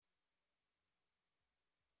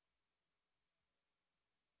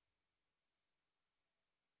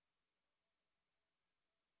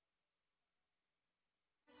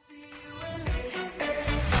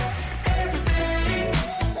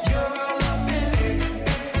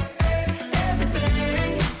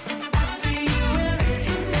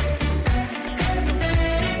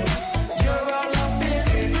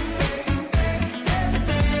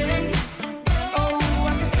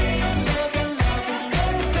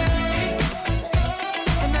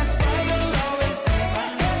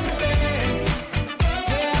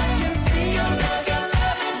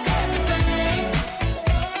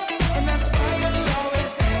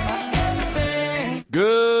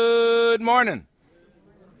morning.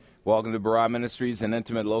 Welcome to Barah Ministries, an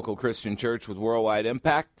intimate local Christian church with worldwide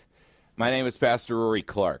impact. My name is Pastor Rory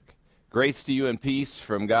Clark. Grace to you and peace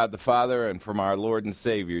from God the Father and from our Lord and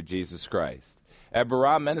Savior, Jesus Christ. At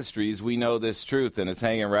Barah Ministries, we know this truth, and it's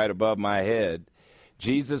hanging right above my head.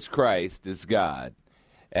 Jesus Christ is God.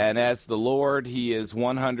 And as the Lord, He is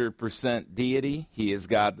 100% deity. He is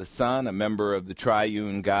God the Son, a member of the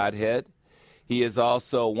triune Godhead. He is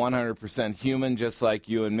also 100% human, just like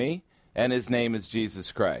you and me, and His name is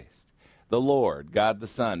Jesus Christ. The Lord, God the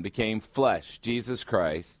Son, became flesh, Jesus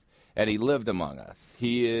Christ, and He lived among us.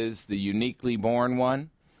 He is the uniquely born one,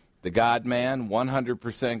 the God-man,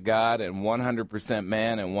 100% God and 100%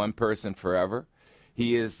 man and one person forever.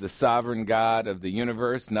 He is the sovereign God of the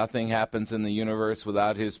universe. Nothing happens in the universe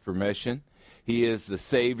without His permission. He is the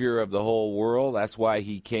Savior of the whole world. That's why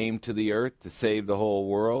He came to the earth, to save the whole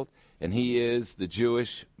world. And He is the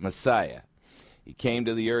Jewish Messiah. He came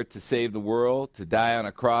to the earth to save the world, to die on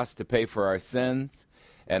a cross to pay for our sins.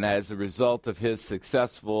 And as a result of His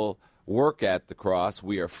successful work at the cross,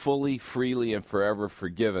 we are fully, freely, and forever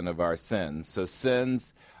forgiven of our sins. So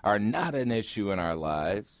sins are not an issue in our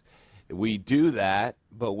lives. We do that,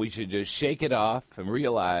 but we should just shake it off and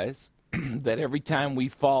realize that every time we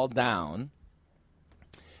fall down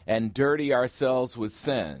and dirty ourselves with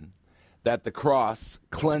sin, that the cross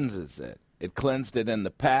cleanses it. It cleansed it in the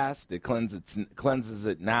past, it cleanses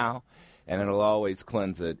it now, and it'll always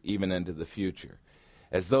cleanse it even into the future.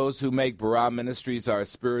 As those who make Barah Ministries our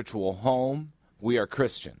spiritual home, we are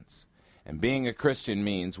Christians. And being a Christian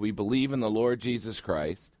means we believe in the Lord Jesus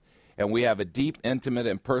Christ, and we have a deep, intimate,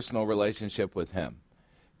 and personal relationship with Him.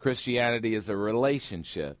 Christianity is a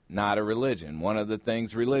relationship, not a religion. One of the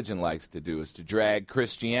things religion likes to do is to drag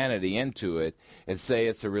Christianity into it and say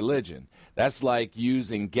it's a religion. That's like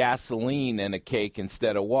using gasoline in a cake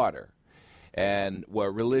instead of water. And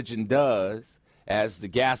what religion does, as the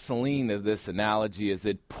gasoline of this analogy, is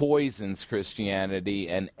it poisons Christianity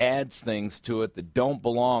and adds things to it that don't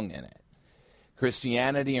belong in it.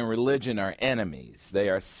 Christianity and religion are enemies. They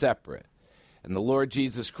are separate. And the Lord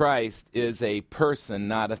Jesus Christ is a person,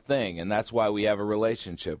 not a thing, and that's why we have a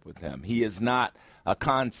relationship with Him. He is not a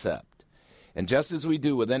concept. And just as we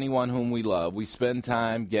do with anyone whom we love, we spend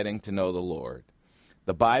time getting to know the Lord.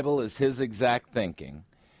 The Bible is His exact thinking,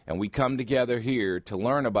 and we come together here to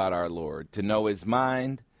learn about our Lord, to know His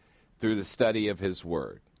mind through the study of His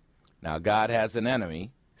Word. Now, God has an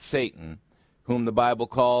enemy, Satan, whom the Bible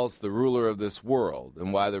calls the ruler of this world.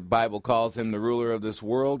 And why the Bible calls him the ruler of this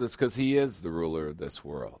world is because he is the ruler of this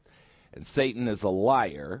world. And Satan is a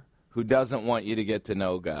liar who doesn't want you to get to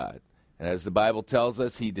know God. And as the Bible tells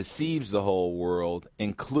us, he deceives the whole world,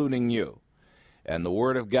 including you. And the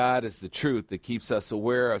Word of God is the truth that keeps us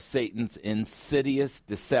aware of Satan's insidious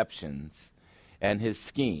deceptions and his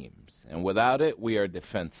schemes. And without it, we are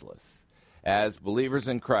defenseless. As believers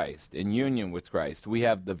in Christ, in union with Christ, we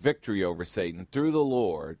have the victory over Satan through the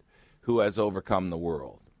Lord who has overcome the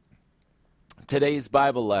world. Today's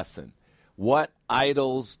Bible lesson: what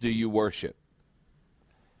idols do you worship?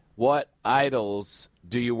 What idols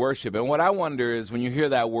do you worship? And what I wonder is, when you hear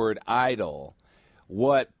that word idol,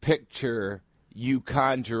 what picture you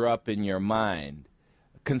conjure up in your mind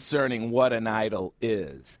concerning what an idol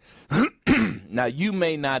is. Now, you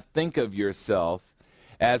may not think of yourself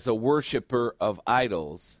as a worshiper of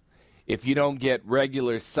idols if you don't get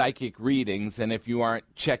regular psychic readings and if you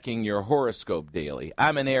aren't checking your horoscope daily.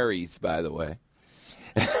 I'm an Aries, by the way.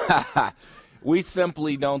 We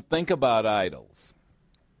simply don't think about idols.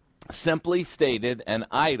 Simply stated, an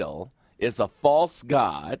idol is a false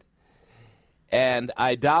god, and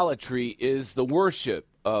idolatry is the worship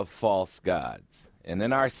of false gods. And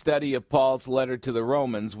in our study of Paul's letter to the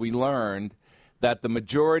Romans, we learned that the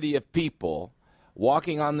majority of people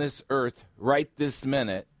walking on this earth right this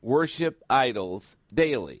minute worship idols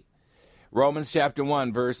daily. Romans chapter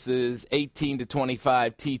 1, verses 18 to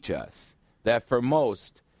 25 teach us that for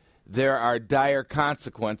most, there are dire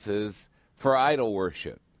consequences for idol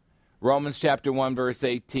worship. Romans chapter 1, verse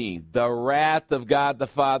 18, the wrath of God the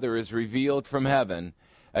Father is revealed from heaven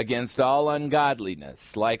against all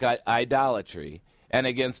ungodliness, like idolatry, and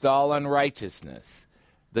against all unrighteousness,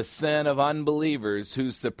 the sin of unbelievers who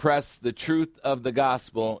suppress the truth of the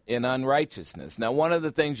gospel in unrighteousness. Now, one of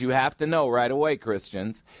the things you have to know right away,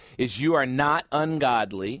 Christians, is you are not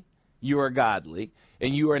ungodly, you are godly,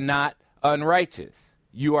 and you are not unrighteous,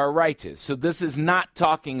 you are righteous. So this is not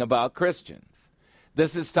talking about Christians.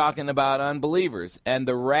 This is talking about unbelievers. And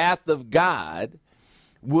the wrath of God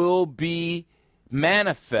will be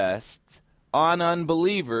manifest on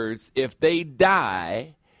unbelievers if they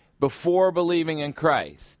die before believing in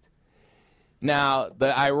Christ. Now,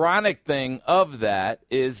 the ironic thing of that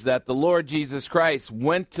is that the Lord Jesus Christ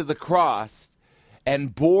went to the cross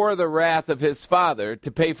and bore the wrath of his Father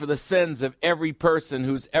to pay for the sins of every person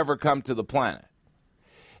who's ever come to the planet.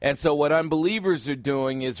 And so what unbelievers are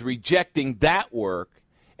doing is rejecting that work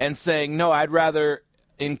and saying, no, I'd rather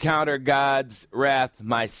encounter God's wrath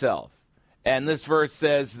myself. And this verse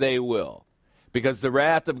says they will, because the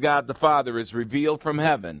wrath of God the Father is revealed from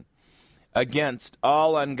heaven against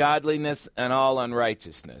all ungodliness and all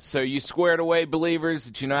unrighteousness. So you squared away, believers,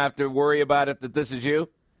 that you don't have to worry about it, that this is you?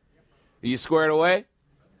 Are you squared away?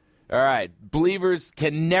 All right. Believers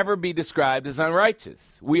can never be described as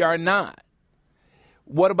unrighteous. We are not.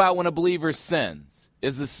 What about when a believer sins?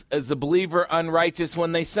 Is a believer unrighteous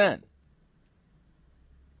when they sin?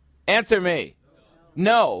 Answer me.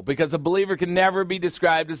 No, because a believer can never be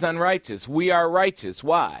described as unrighteous. We are righteous.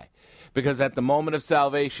 Why? Because at the moment of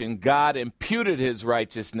salvation, God imputed his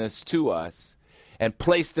righteousness to us and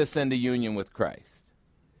placed us into union with Christ.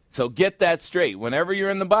 So get that straight. Whenever you're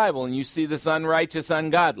in the Bible and you see this unrighteous,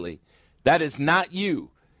 ungodly, that is not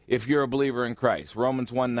you if you're a believer in Christ.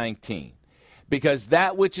 Romans 1:19. Because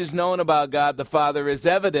that which is known about God the Father is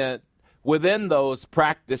evident within those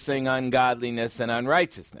practicing ungodliness and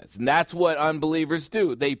unrighteousness. And that's what unbelievers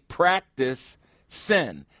do. They practice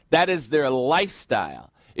sin. That is their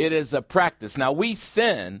lifestyle. It is a practice. Now, we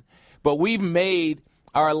sin, but we've made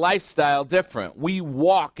our lifestyle different. We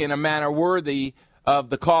walk in a manner worthy of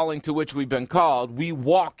the calling to which we've been called. We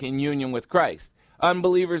walk in union with Christ.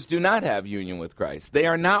 Unbelievers do not have union with Christ. They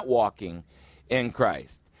are not walking in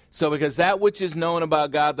Christ. So because that which is known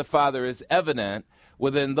about God the Father is evident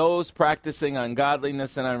within those practicing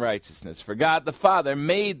ungodliness and unrighteousness. For God the Father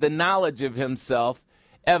made the knowledge of himself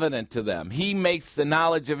evident to them. He makes the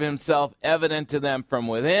knowledge of himself evident to them from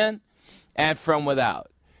within and from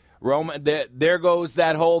without. There goes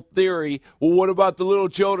that whole theory. Well, what about the little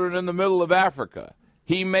children in the middle of Africa?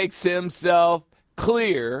 He makes himself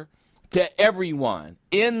clear to everyone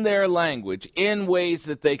in their language, in ways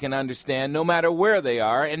that they can understand, no matter where they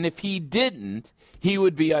are. And if he didn't, he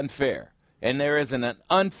would be unfair. And there isn't an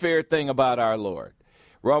unfair thing about our Lord.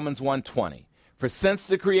 Romans 1:20. For since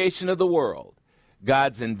the creation of the world,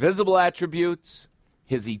 God's invisible attributes,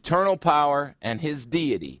 his eternal power, and his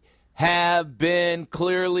deity have been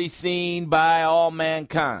clearly seen by all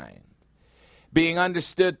mankind, being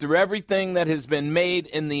understood through everything that has been made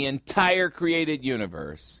in the entire created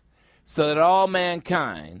universe, so that all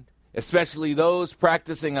mankind, especially those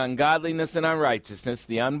practicing ungodliness and unrighteousness,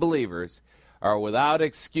 the unbelievers, are without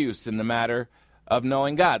excuse in the matter of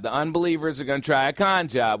knowing God. The unbelievers are going to try a con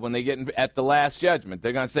job when they get at the last judgment.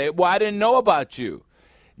 They're going to say, well, I didn't know about you.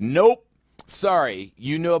 Nope. Sorry.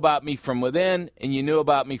 You knew about me from within, and you knew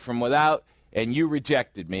about me from without, and you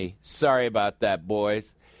rejected me. Sorry about that,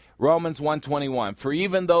 boys. Romans 1:21. For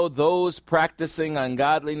even though those practicing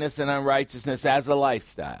ungodliness and unrighteousness as a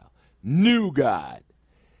lifestyle knew God,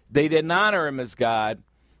 they didn't honor him as God.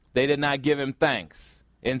 They did not give him thanks.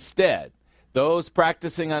 Instead, those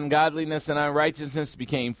practicing ungodliness and unrighteousness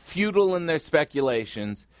became futile in their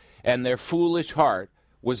speculations, and their foolish heart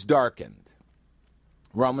was darkened.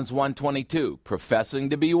 Romans 1:22, professing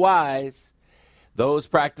to be wise, those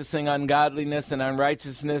practicing ungodliness and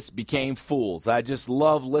unrighteousness became fools. I just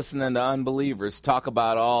love listening to unbelievers talk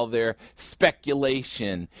about all their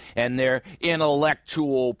speculation and their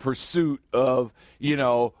intellectual pursuit of,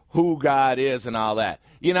 who God is and all that.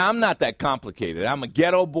 I'm not that complicated. I'm a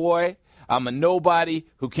ghetto boy. I'm a nobody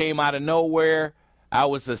who came out of nowhere. I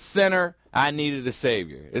was a sinner. I needed a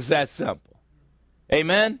Savior. It's that simple.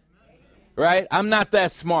 Amen? Right? I'm not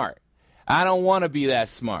that smart. I don't want to be that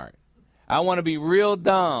smart. I want to be real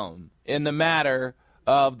dumb in the matter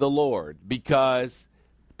of the Lord, because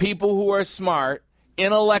people who are smart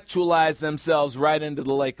intellectualize themselves right into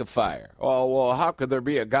the lake of fire. Oh, well, how could there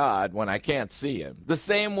be a God when I can't see him? The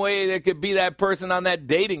same way there could be that person on that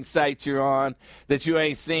dating site you're on that you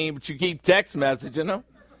ain't seen, but you keep text messaging them.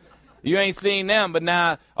 You ain't seen them, but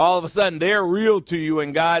now all of a sudden they're real to you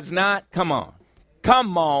and God's not? Come on.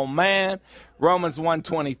 Come on, man. Romans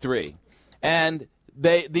 1:23. And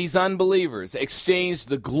these unbelievers exchanged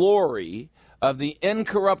the glory of the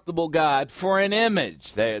incorruptible God for an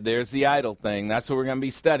image. There's the idol thing. That's what we're going to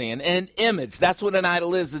be studying. An image. That's what an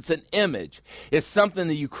idol is. It's an image. It's something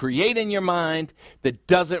that you create in your mind that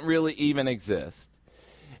doesn't really even exist.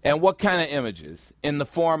 And what kind of images? In the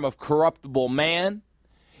form of corruptible man,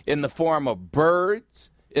 in the form of birds,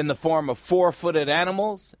 in the form of four-footed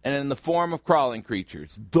animals, and in the form of crawling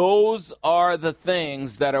creatures. Those are the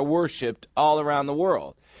things that are worshipped all around the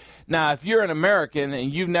world. Now, if you're an American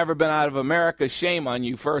and you've never been out of America, shame on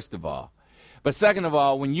you, first of all. But second of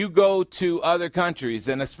all, when you go to other countries,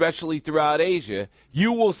 and especially throughout Asia,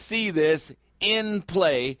 you will see this in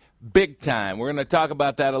play big time. We're going to talk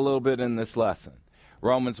about that a little bit in this lesson.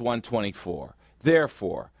 Romans 1:24.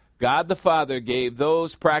 Therefore, God the Father gave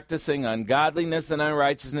those practicing ungodliness and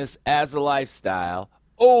unrighteousness as a lifestyle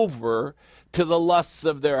over to the lusts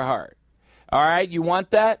of their heart. All right, you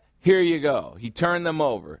want that? Here you go. He turned them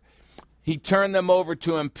over. He turned them over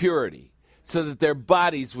to impurity so that their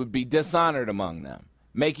bodies would be dishonored among them,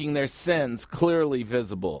 making their sins clearly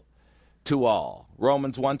visible to all.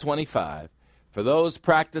 Romans 1:25. For those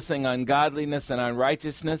practicing ungodliness and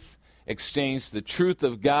unrighteousness exchanged the truth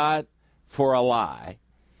of God for a lie,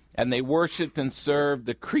 and they worshiped and served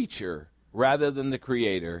the creature rather than the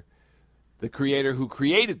Creator who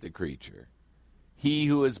created the creature, he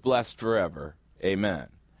who is blessed forever. Amen.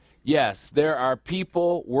 Yes, there are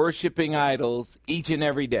people worshiping idols each and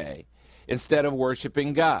every day instead of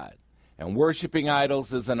worshiping God. And worshiping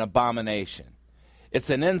idols is an abomination. It's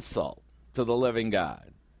an insult to the living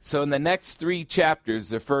God. So in the next 3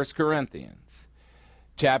 chapters of 1 Corinthians,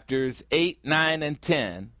 chapters 8, 9, and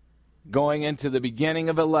 10, going into the beginning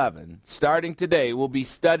of 11, starting today, we'll be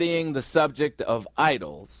studying the subject of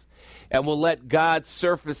idols, and we'll let God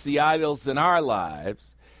surface the idols in our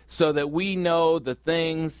lives so that we know the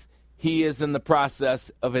things he is in the process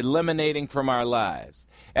of eliminating from our lives.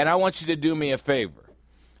 And I want you to do me a favor.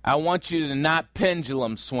 I want you to not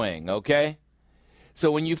pendulum swing, okay? So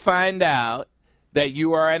when you find out that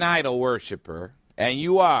you are an idol worshiper, and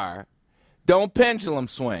you are, don't pendulum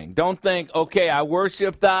swing. Don't think, okay, I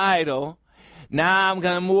worship the idol. Now I'm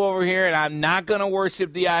going to move over here and I'm not going to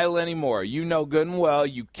worship the idol anymore. You know good and well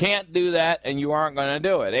you can't do that and you aren't going to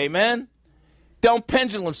do it. Amen? Don't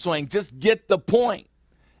pendulum swing. Just get the point.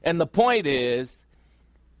 And the point is,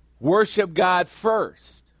 worship God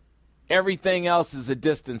first. Everything else is a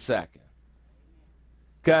distant second.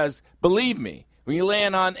 Because, believe me, when you're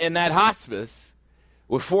laying in that hospice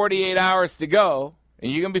with 48 hours to go,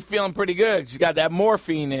 and you're going to be feeling pretty good because you got that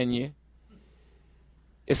morphine in you,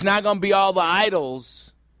 it's not going to be all the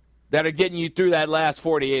idols that are getting you through that last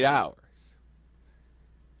 48 hours.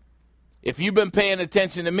 If you've been paying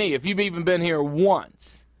attention to me, if you've even been here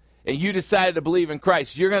once, and you decided to believe in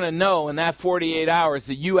Christ, you're going to know in that 48 hours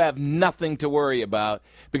that you have nothing to worry about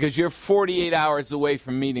because you're 48 hours away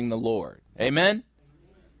from meeting the Lord. Amen?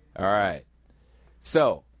 All right.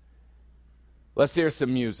 So, let's hear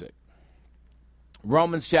some music.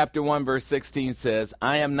 Romans chapter 1 verse 16 says,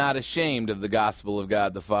 I am not ashamed of the gospel of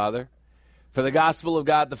God the Father. For the gospel of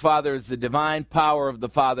God the Father is the divine power of the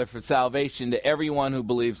Father for salvation to everyone who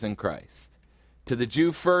believes in Christ. To the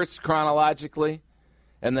Jew first, chronologically,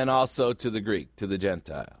 and then also to the Greek, to the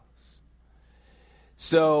Gentiles.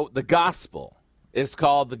 So the gospel is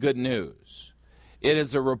called the good news. It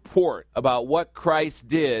is a report about what Christ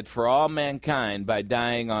did for all mankind by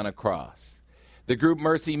dying on a cross. The group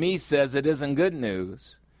Mercy Me says it isn't good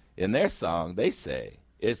news. In their song, they say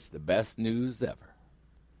it's the best news ever.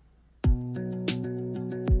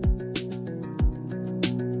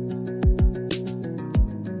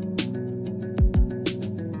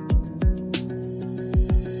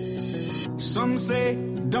 Some say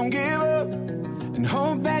don't give up and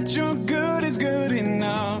hope that your good is good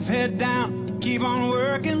enough. Head down, keep on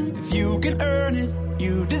working. If you can earn it,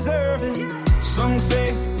 you deserve it. Some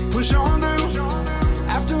say push on through.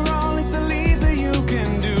 After all, it's the least that you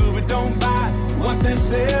can do. But don't buy what they're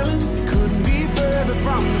selling. It couldn't be further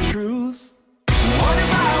from the truth. What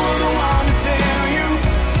if I were the one to tell you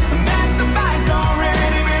that the fight's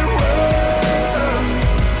already been won?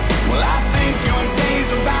 Well, I think your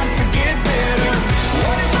day's about to get better.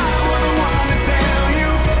 What if I were the one to tell you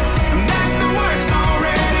that the work's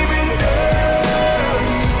already been done?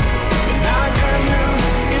 It's not good news,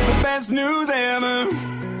 it's the best news ever.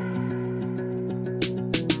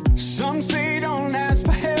 Some say don't ask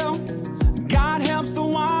for help. God helps the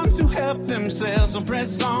ones who help themselves. So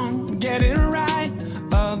press on, get it right.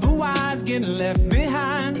 Otherwise, get left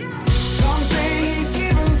behind. Some say he's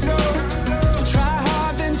giving slow. So try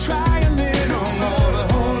hard, then try a little more.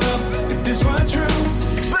 But hold up, if this were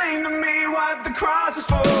true, explain to me what the cross is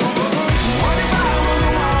for. What if I were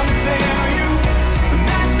the one to tell you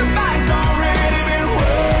that the fight's already been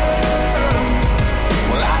won?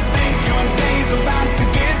 Well, I think your day's about to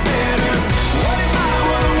get better. What if I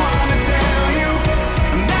were the one to tell you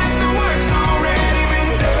that the work's already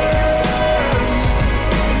been done?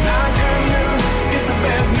 It's not good news, it's the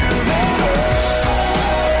best news ever.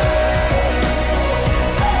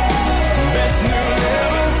 Best news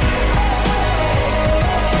ever.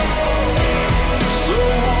 So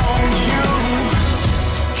won't you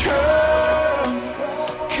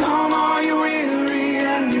come all you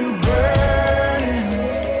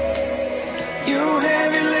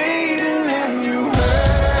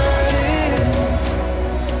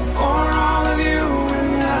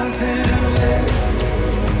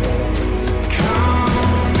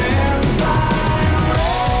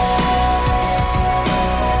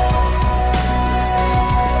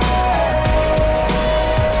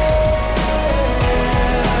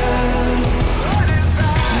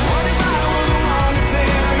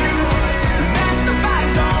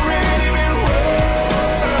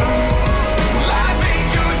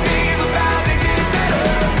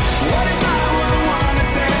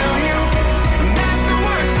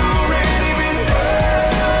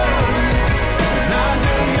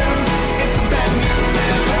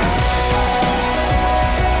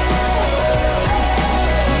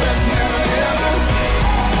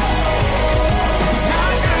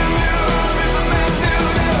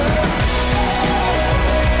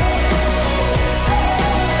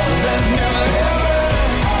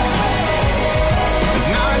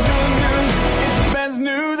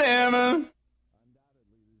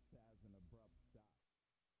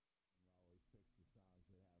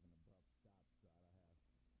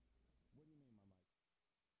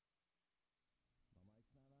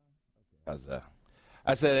How's that?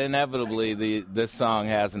 I said inevitably this song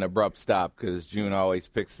has an abrupt stop because June always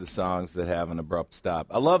picks the songs that have an abrupt stop.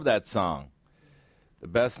 I love that song. The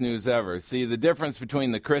best news ever. See, the difference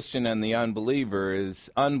between the Christian and the unbeliever is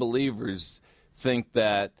unbelievers think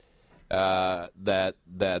that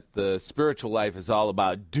the spiritual life is all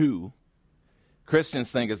about do.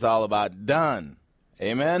 Christians think it's all about done.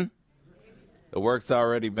 Amen? The work's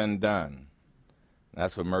already been done.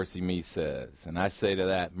 That's what Mercy Me says. And I say to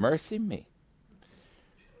that, mercy me.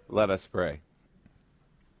 Let us pray.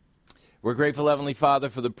 We're grateful, Heavenly Father,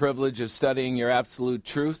 for the privilege of studying your absolute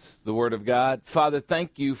truth, the Word of God. Father,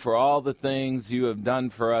 thank you for all the things you have done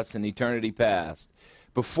for us in eternity past,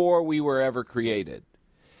 before we were ever created.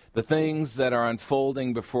 The things that are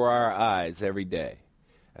unfolding before our eyes every day.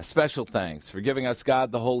 A special thanks for giving us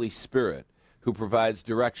God the Holy Spirit, who provides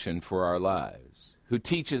direction for our lives, who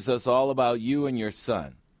teaches us all about you and your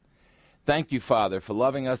Son. Thank you, Father, for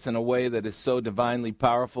loving us in a way that is so divinely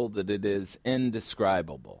powerful that it is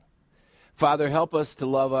indescribable. Father, help us to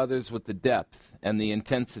love others with the depth and the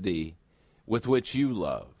intensity with which you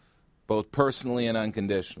love, both personally and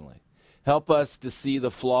unconditionally. Help us to see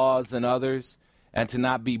the flaws in others and to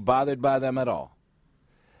not be bothered by them at all.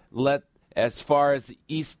 Let, as far as the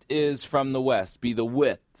east is from the west, be the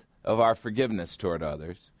width of our forgiveness toward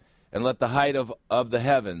others. And let the height of the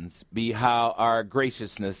heavens be how our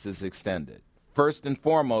graciousness is extended. First and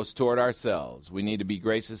foremost, toward ourselves. We need to be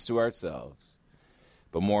gracious to ourselves,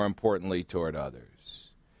 but more importantly, toward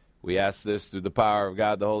others. We ask this through the power of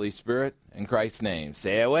God the Holy Spirit, in Christ's name.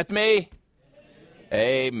 Say it with me. Amen.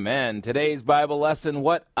 Amen. Today's Bible lesson,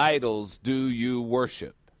 what idols do you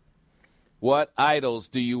worship? What idols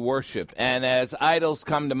do you worship? And as idols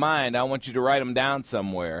come to mind, I want you to write them down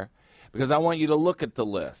somewhere, because I want you to look at the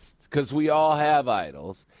list. Because we all have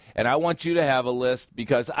idols, and I want you to have a list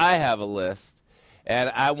because I have a list, and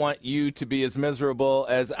I want you to be as miserable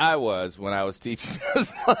as I was when I was teaching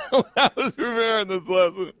this, when I was preparing this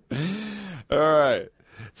lesson. All right.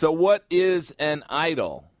 So what is an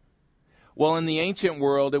idol? Well, in the ancient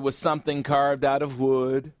world, it was something carved out of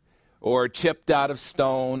wood or chipped out of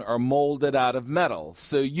stone or molded out of metal.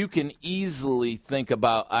 So you can easily think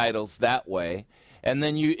about idols that way. And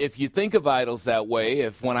then if you think of idols that way,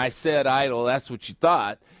 if when I said idol, that's what you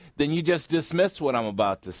thought, then you just dismiss what I'm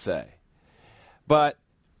about to say. But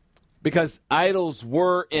because idols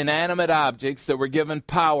were inanimate objects that were given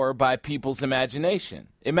power by people's imagination.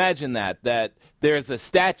 Imagine that there's a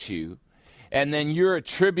statue, and then you're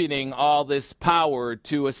attributing all this power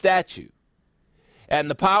to a statue. And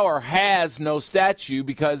the power has no statue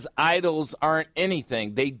because idols aren't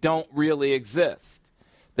anything. They don't really exist.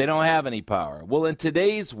 They don't have any power. Well, in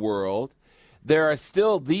today's world, there are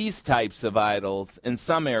still these types of idols in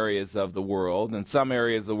some areas of the world,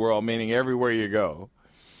 meaning everywhere you go.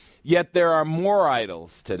 Yet there are more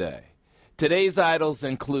idols today. Today's idols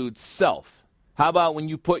include self. How about when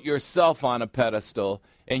you put yourself on a pedestal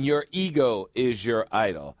and your ego is your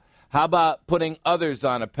idol? How about putting others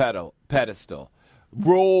on a pedestal?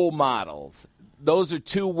 Role models. Those are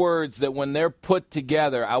two words that when they're put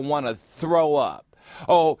together, I want to throw up.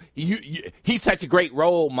 Oh, he's such a great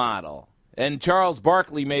role model. And Charles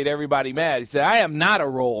Barkley made everybody mad. He said, I am not a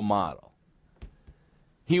role model.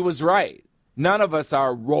 He was right. None of us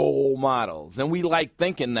are role models. And we like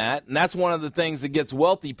thinking that. And that's one of the things that gets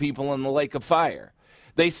wealthy people in the lake of fire.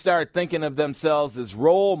 They start thinking of themselves as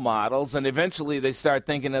role models, and eventually they start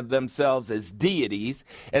thinking of themselves as deities.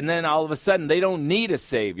 And then all of a sudden they don't need a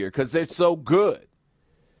savior because they're so good.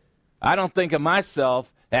 I don't think of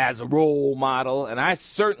myself as a role model, and I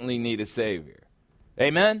certainly need a savior.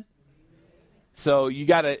 Amen? So you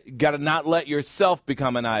gotta not let yourself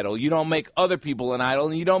become an idol. You don't make other people an idol,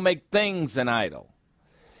 and you don't make things an idol.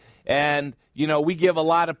 And, we give a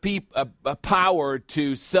lot of power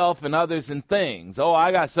to self and others and things. Oh,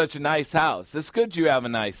 I got such a nice house. It's good you have a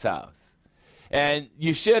nice house. And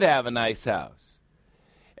you should have a nice house.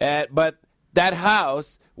 But that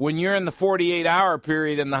house, when you're in the 48-hour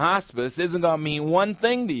period in the hospice, isn't going to mean one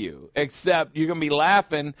thing to you, except you're going to be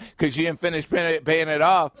laughing because you didn't finish paying it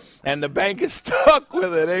off, and the bank is stuck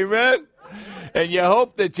with it, amen? And you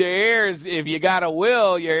hope that your heirs, if you got a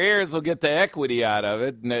will, your heirs will get the equity out of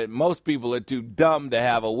it. And most people are too dumb to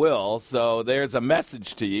have a will, so there's a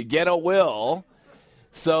message to you. Get a will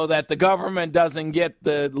so that the government doesn't get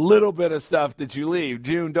the little bit of stuff that you leave.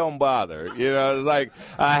 June, don't bother. It's like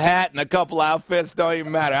a hat and a couple outfits don't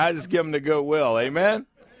even matter. I just give them the goodwill. Amen?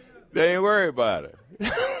 They ain't worry about it.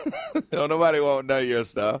 Nobody won't know your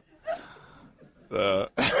stuff.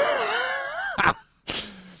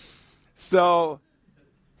 So,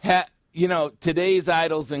 today's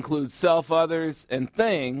idols include self, others, and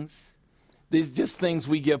things. These are just things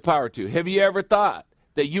we give power to. Have you ever thought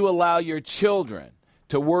that you allow your children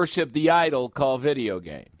to worship the idol called video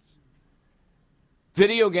games?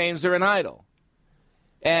 Video games are an idol.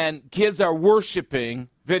 And kids are worshiping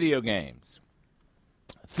video games.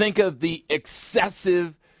 Think of the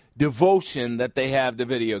excessive devotion that they have to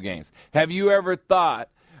video games. Have you ever thought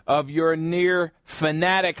of your near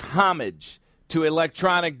fanatic homage to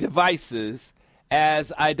electronic devices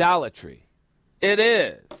as idolatry? It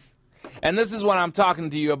is. And this is what I'm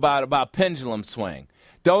talking to you about pendulum swing.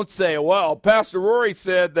 Don't say, well, Pastor Rory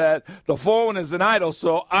said that the phone is an idol,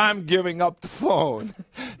 so I'm giving up the phone.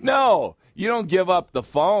 No, you don't give up the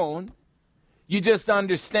phone. You just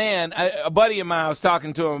understand. A buddy of mine, I was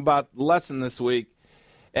talking to him about the lesson this week,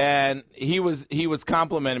 and he was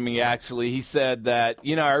complimenting me, actually. He said that,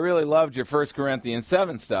 I really loved your 1 Corinthians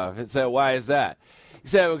 7 stuff. I said, why is that? He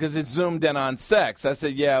said, because it zoomed in on sex. I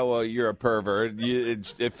said, yeah, well, you're a pervert.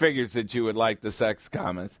 It figures that you would like the sex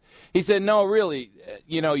comments. He said, no, really,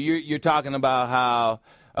 you're talking about how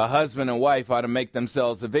a husband and wife ought to make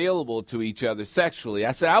themselves available to each other sexually.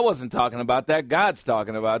 I said, I wasn't talking about that. God's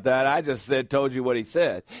talking about that. I just told you what he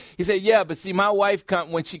said. He said, yeah, but see, my wife,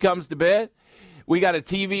 when she comes to bed, we got a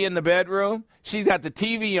TV in the bedroom. She's got the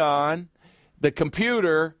TV on, the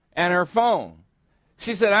computer, and her phone.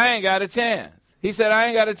 She said, I ain't got a chance. He said, I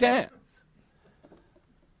ain't got a chance.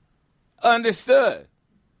 Understood.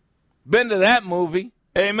 Been to that movie.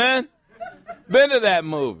 Amen? Been to that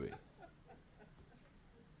movie.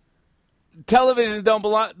 Television don't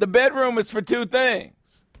belong. The bedroom is for two things.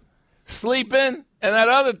 Sleeping and that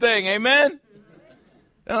other thing. Amen?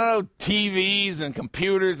 I don't know, TVs and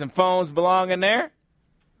computers and phones belong in there.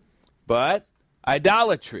 But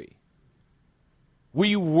idolatry.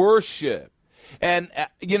 We worship. And,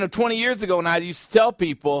 20 years ago, when I used to tell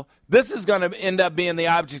people, this is going to end up being the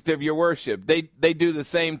object of your worship. They do the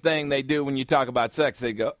same thing they do when you talk about sex.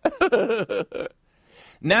 They go,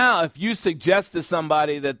 Now, if you suggest to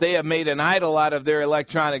somebody that they have made an idol out of their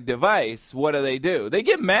electronic device, what do? They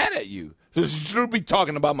get mad at you. You shouldn't be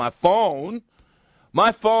talking about my phone.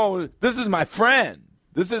 My phone, this is my friend.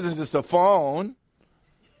 This isn't just a phone.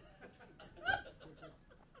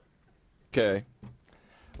 Okay.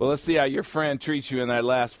 Well, let's see how your friend treats you in that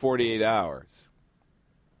last 48 hours.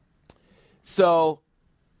 So,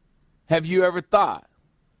 have you ever thought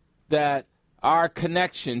that our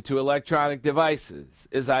connection to electronic devices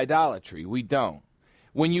is idolatry? We don't.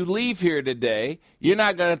 When you leave here today, you're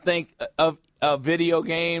not going to think of video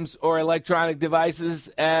games or electronic devices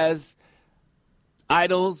as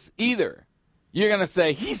idols either. You're going to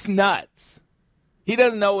say, he's nuts. He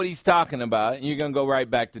doesn't know what he's talking about, and you're going to go right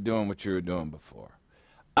back to doing what you were doing before.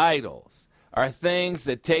 Idols are things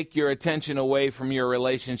that take your attention away from your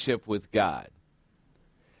relationship with God.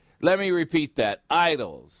 Let me repeat that.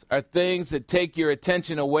 Idols are things that take your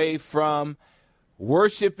attention away from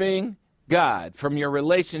worshiping God, from your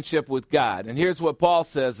relationship with God. And here's what Paul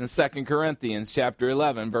says in 2 Corinthians chapter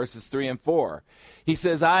 11, verses 3 and 4. He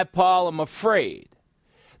says, I, Paul, am afraid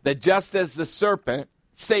that just as the serpent,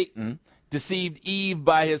 Satan, deceived Eve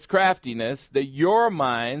by his craftiness, that your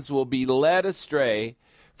minds will be led astray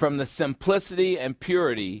from the simplicity and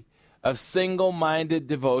purity of single-minded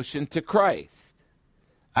devotion to Christ.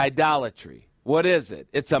 Idolatry. What is it?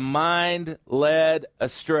 It's a mind led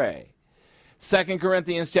astray. 2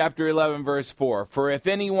 Corinthians chapter 11, verse 4. For if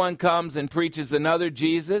anyone comes and preaches another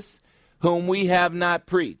Jesus, whom we have not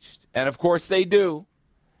preached, and of course they do,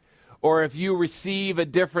 or if you receive a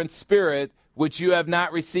different spirit which you have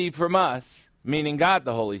not received from us, meaning God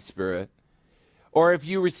the Holy Spirit, or if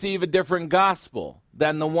you receive a different gospel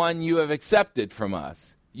than the one you have accepted from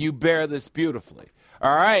us, you bear this beautifully.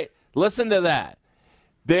 All right, listen to that.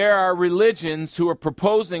 There are religions who are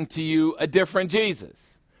proposing to you a different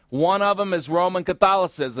Jesus. One of them is Roman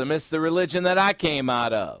Catholicism. It's the religion that I came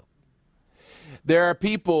out of. There are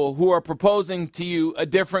people who are proposing to you a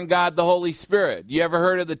different God, the Holy Spirit. You ever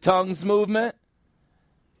heard of the tongues movement?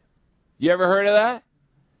 You ever heard of that?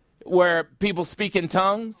 Where people speak in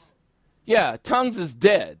tongues? Yeah, tongues is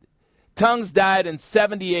dead. Tongues died in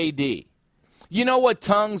 70 A.D. You know what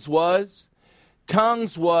tongues was?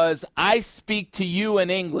 Tongues was, I speak to you in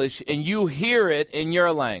English and you hear it in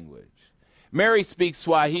your language. Mary speaks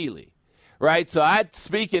Swahili, right? So I'd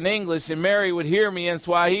speak in English and Mary would hear me in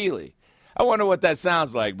Swahili. I wonder what that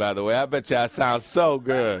sounds like, by the way. I bet you I sound so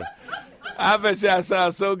good. I bet you I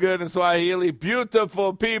sound so good in Swahili.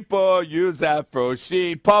 Beautiful people use Afro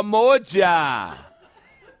sheet. Pamoja.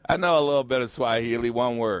 I know a little bit of Swahili,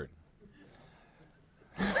 one word.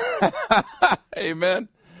 Amen.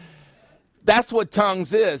 That's what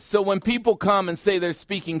tongues is. So when people come and say they're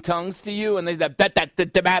speaking tongues to you and they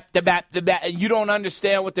and you don't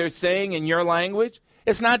understand what they're saying in your language,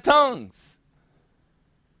 it's not tongues.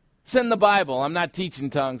 It's in the Bible. I'm not teaching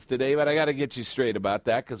tongues today, but I got to get you straight about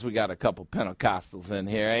that because we got a couple Pentecostals in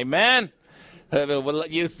here. Amen? We're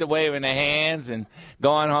used to waving their hands and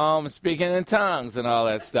going home and speaking in tongues and all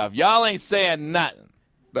that stuff. Y'all ain't saying nothing.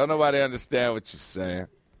 Don't nobody understand what you're saying.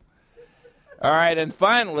 All right, and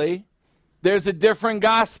finally, there's a different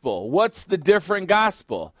gospel. What's the different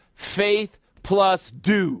gospel? Faith plus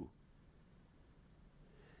do.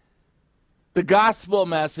 The gospel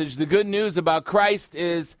message, the good news about Christ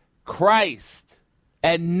is Christ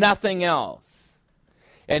and nothing else.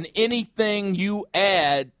 And anything you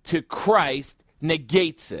add to Christ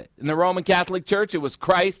negates it. In the Roman Catholic Church, it was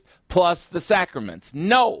Christ plus the sacraments.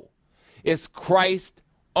 No, it's Christ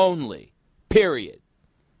only, period.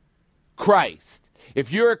 Christ.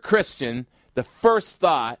 If you're a Christian, the first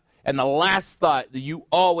thought and the last thought that you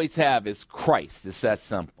always have is Christ. It's that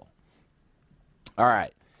simple. All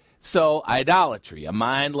right. So, idolatry, a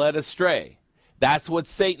mind led astray. That's what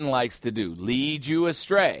Satan likes to do, lead you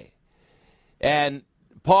astray. And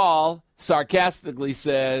Paul sarcastically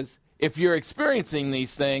says, if you're experiencing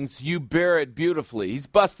these things, you bear it beautifully. He's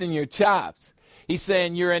busting your chops. He's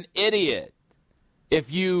saying you're an idiot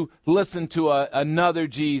if you listen to another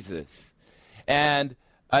Jesus and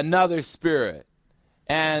another spirit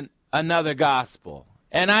and another gospel.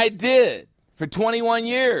 And I did. For 21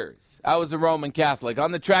 years, I was a Roman Catholic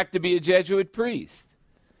on the track to be a Jesuit priest.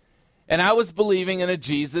 And I was believing in a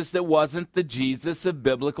Jesus that wasn't the Jesus of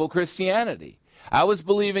biblical Christianity. I was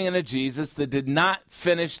believing in a Jesus that did not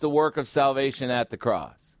finish the work of salvation at the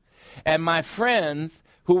cross. And my friends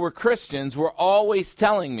who were Christians were always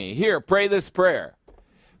telling me, here, pray this prayer.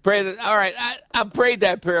 Pray that. All right, I prayed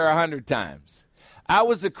that prayer 100 times. I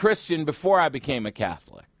was a Christian before I became a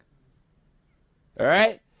Catholic. All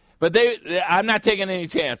right? But I'm not taking any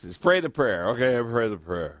chances. Pray the prayer. Okay, I pray the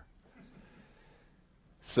prayer.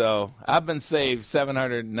 So I've been saved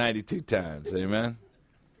 792 times. Amen?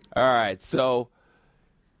 All right, so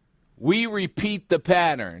we repeat the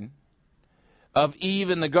pattern of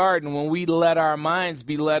Eve in the garden when we let our minds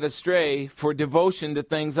be led astray for devotion to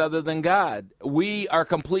things other than God. We are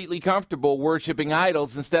completely comfortable worshiping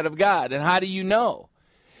idols instead of God. And how do you know?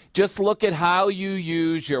 Just look at how you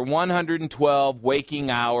use your 112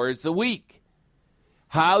 waking hours a week.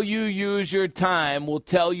 How you use your time will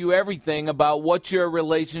tell you everything about what your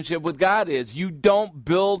relationship with God is. You don't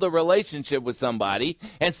build a relationship with somebody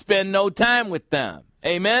and spend no time with them.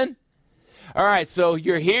 Amen? All right, so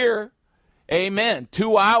you're here. Amen.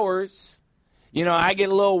 2 hours. You know, I get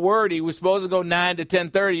a little wordy. We're supposed to go 9 to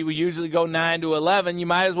 10:30. We usually go 9 to 11. You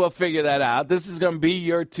might as well figure that out. This is going to be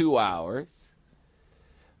your 2 hours.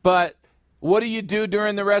 But what do you do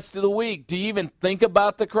during the rest of the week? Do you even think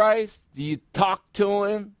about the Christ? Do you talk to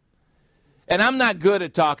him? And I'm not good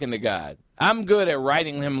at talking to God. I'm good at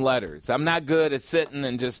writing him letters. I'm not good at sitting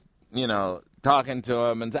and just, talking to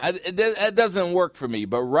him. And it doesn't work for me.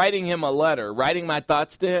 But writing him a letter, writing my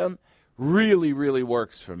thoughts to him, really, really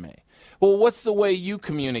works for me. Well, what's the way you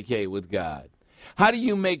communicate with God? How do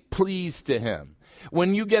you make pleas to him?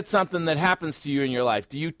 When you get something that happens to you in your life,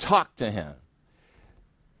 do you talk to him?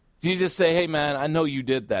 Do you just say, hey, man, I know you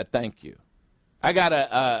did that. Thank you. I got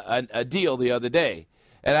a deal the other day,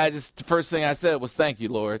 and the first thing I said was, thank you,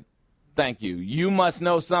 Lord. Thank you. You must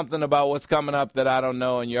know something about what's coming up that I don't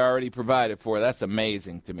know, and you already provided for. That's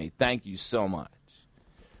amazing to me. Thank you so much.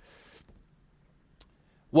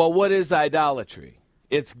 Well, what is idolatry?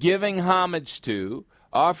 It's giving homage to,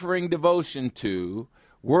 offering devotion to,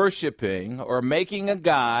 worshiping, or making a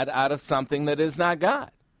god out of something that is not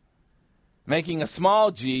God. Making a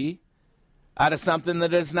small g out of something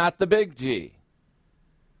that is not the big G.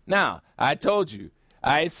 Now, I told you,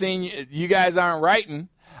 I seen you guys aren't writing.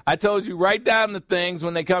 I told you, write down the things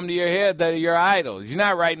when they come to your head that are your idols. You're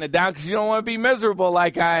not writing it down because you don't want to be miserable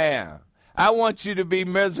like I am. I want you to be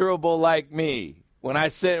miserable like me when I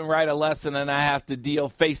sit and write a lesson and I have to deal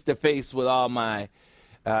face to face with all my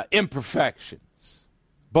imperfections.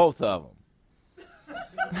 Both of them.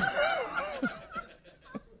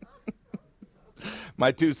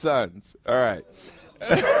 My 2 sons. All right.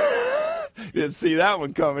 You didn't see that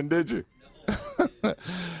one coming, did you?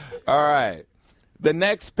 All right. The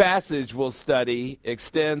next passage we'll study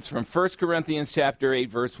extends from 1 Corinthians chapter 8,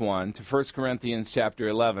 verse 1 to 1 Corinthians chapter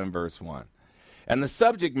 11, verse 1. And the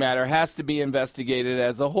subject matter has to be investigated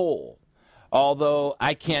as a whole, although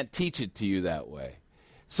I can't teach it to you that way.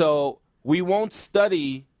 So we won't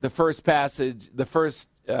study the first passage,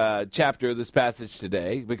 chapter of this passage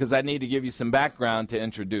today, because I need to give you some background to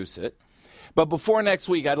introduce it. But before next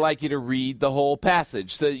week, I'd like you to read the whole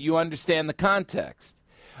passage so that you understand the context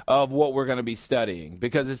of what we're going to be studying,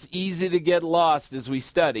 because it's easy to get lost as we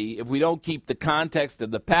study if we don't keep the context of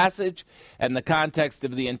the passage and the context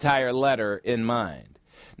of the entire letter in mind.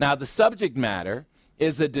 Now, the subject matter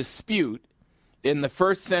is a dispute in the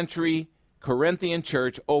first century Corinthian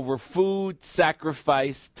church over food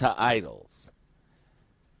sacrificed to idols.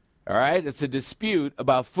 All right? It's a dispute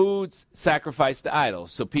about foods sacrificed to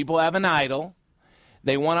idols. So people have an idol.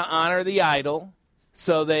 They want to honor the idol,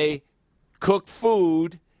 so they cook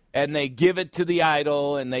food and they give it to the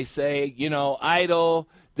idol, and they say, idol,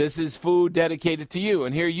 this is food dedicated to you.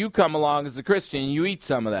 And here you come along as a Christian, and you eat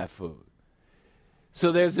some of that food.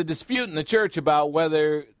 So there's a dispute in the church about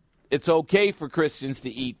whether it's okay for Christians to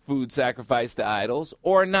eat food sacrificed to idols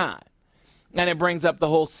or not. And it brings up the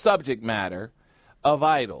whole subject matter of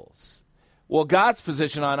idols. Well, God's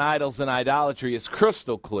position on idols and idolatry is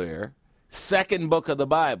crystal clear. Second book of the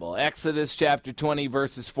Bible, Exodus chapter 20,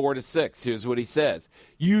 verses 4 to 6. Here's what he says.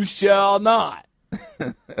 You shall not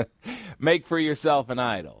make for yourself an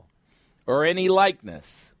idol or any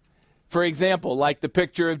likeness. For example, like the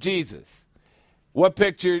picture of Jesus. What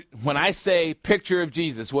picture, when I say picture of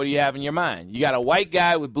Jesus, what do you have in your mind? You got a white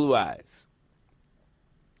guy with blue eyes,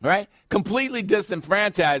 right? Completely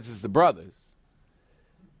disenfranchises the brothers,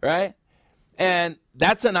 right? And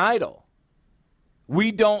that's an idol.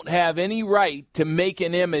 We don't have any right to make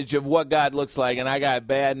an image of what God looks like, and I got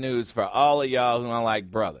bad news for all of y'all who don't like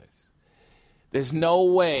brothers. There's no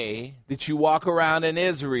way that you walk around in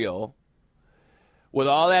Israel with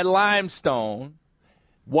all that limestone,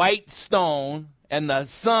 white stone, and the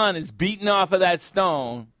sun is beating off of that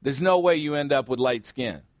stone. There's no way you end up with light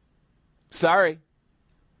skin. Sorry.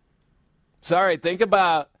 Think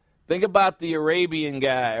about the Arabian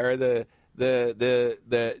guy or the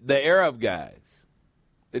Arab guys.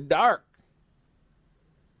 They're dark.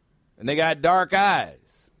 And they got dark eyes.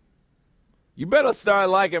 You better start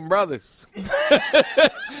liking brothers.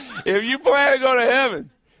 If you plan to go to heaven,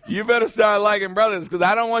 you better start liking brothers, because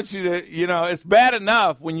I don't want you to, it's bad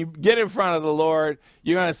enough when you get in front of the Lord,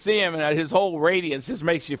 you're going to see him and his whole radiance just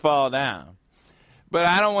makes you fall down. But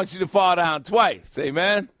I don't want you to fall down twice,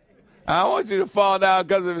 amen? I don't want you to fall down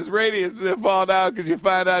because of his radiance and then fall down because you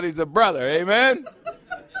find out he's a brother, amen?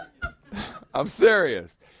 I'm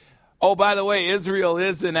serious. Oh, by the way, Israel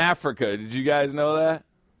is in Africa. Did you guys know that?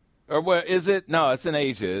 Or what is it? No, it's in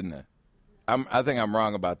Asia, isn't it? I think I'm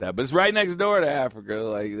wrong about that. But it's right next door to Africa.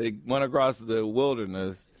 Like, they went across the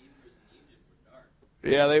wilderness.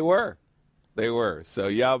 Yeah, they were. They were. So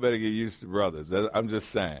y'all better get used to brothers. I'm just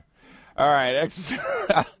saying. All right,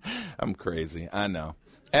 I'm crazy. I know.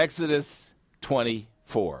 Exodus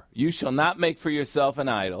 24. You shall not make for yourself an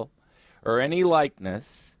idol or any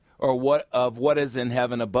likeness or what is in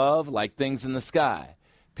heaven above, like things in the sky.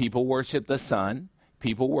 People worship the sun.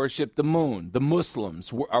 People worship the moon. The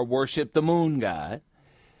Muslims worship the moon god.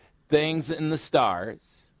 Things in the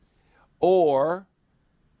stars. Or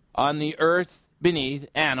on the earth beneath,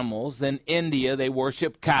 animals. In India, they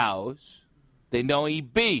worship cows. They don't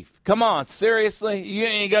eat beef. Come on, seriously? You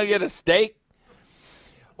ain't going to get a steak?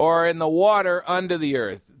 Or in the water under the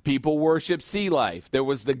earth, people worship sea life. There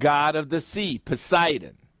was the god of the sea,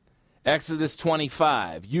 Poseidon. Exodus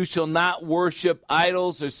 25, you shall not worship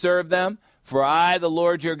idols or serve them, for I, the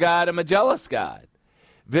Lord your God, am a jealous God,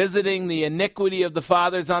 visiting the iniquity of the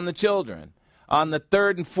fathers on the children, on the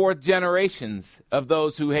third and fourth generations of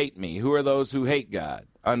those who hate me. Who are those who hate God?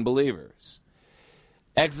 Unbelievers.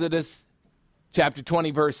 Exodus chapter 20,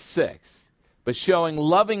 verse 6, but showing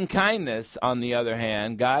loving kindness, on the other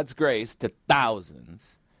hand, God's grace to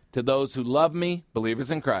thousands, to those who love me, believers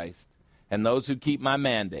in Christ, and those who keep my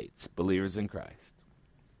mandates, believers in Christ.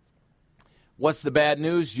 What's the bad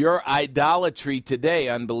news? Your idolatry today,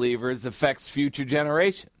 unbelievers, affects future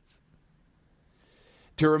generations.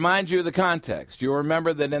 To remind you of the context, you'll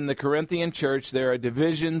remember that in the Corinthian church there are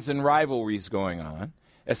divisions and rivalries going on,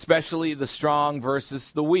 especially the strong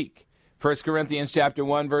versus the weak. 1 Corinthians chapter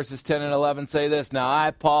 1, verses 10 and 11 say this, now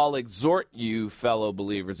I, Paul, exhort you, fellow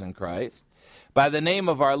believers in Christ, by the name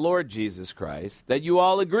of our Lord Jesus Christ, that you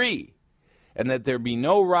all agree, and that there be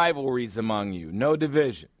no rivalries among you, no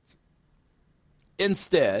divisions.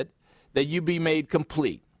 Instead, that you be made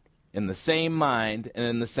complete in the same mind and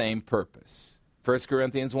in the same purpose. 1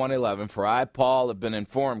 Corinthians 1:11, for I, Paul, have been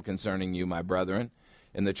informed concerning you, my brethren,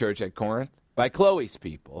 in the church at Corinth, by Chloe's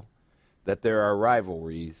people, that there are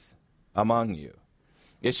rivalries among you.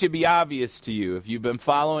 It should be obvious to you, if you've been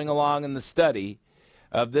following along in the study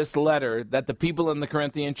of this letter, that the people in the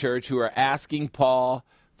Corinthian church who are asking Paul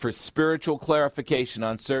for spiritual clarification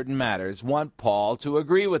on certain matters want Paul to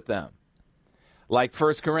agree with them. like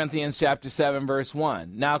 1 Corinthians chapter 7, verse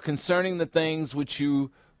 1. Now concerning the things which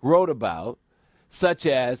you wrote about, such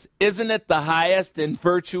as, isn't it the highest and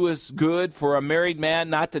virtuous good for a married man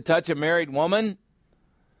not to touch a married woman?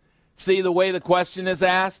 See the way the question is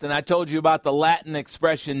asked? And I told you about the Latin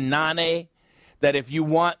expression nane, that if you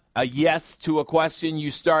want a yes to a question,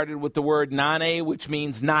 you started with the word nane, which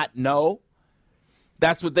means not no.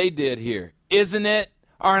 That's what they did here. Isn't it?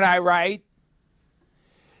 Aren't I right?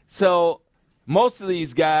 So most of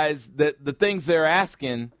these guys, the things they're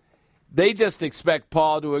asking, they just expect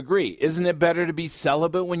Paul to agree. Isn't it better to be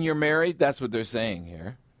celibate when you're married? That's what they're saying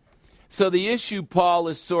here. So the issue Paul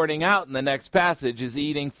is sorting out in the next passage is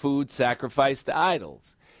eating food sacrificed to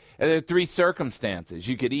idols. And there are three circumstances.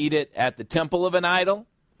 You could eat it at the temple of an idol.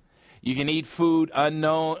 You can eat food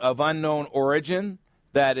of unknown origin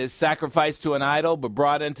that is sacrificed to an idol but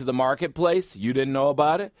brought into the marketplace. You didn't know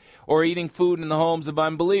about it. Or eating food in the homes of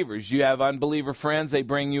unbelievers. You have unbeliever friends, they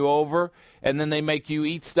bring you over, and then they make you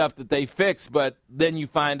eat stuff that they fixed, but then you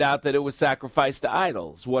find out that it was sacrificed to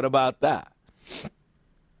idols. What about that?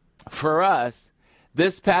 For us,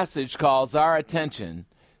 this passage calls our attention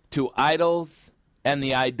to idols and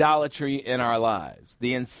the idolatry in our lives,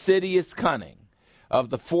 the insidious cunning of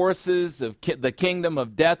the forces of the kingdom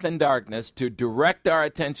of death and darkness to direct our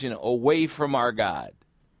attention away from our God.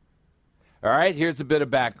 All right, here's a bit of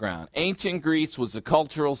background. Ancient Greece was a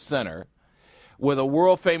cultural center with a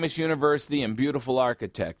world-famous university and beautiful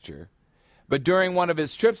architecture. But during one of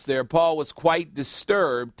his trips there, Paul was quite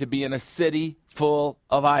disturbed to be in a city full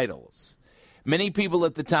of idols. Many people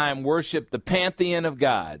at the time worshiped the pantheon of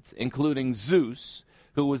gods, including Zeus,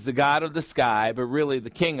 who was the god of the sky, but really the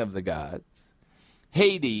king of the gods,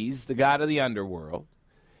 Hades, the god of the underworld,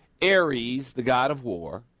 Ares, the god of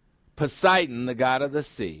war, Poseidon, the god of the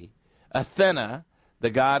sea, Athena, the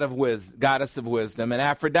goddess of wisdom, and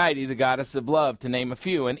Aphrodite, the goddess of love, to name a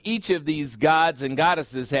few. And each of these gods and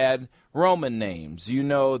goddesses had Roman names. You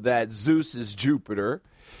know that Zeus is Jupiter.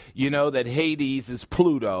 You know that Hades is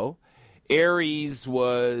Pluto. Ares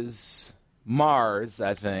was Mars,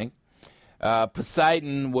 I think.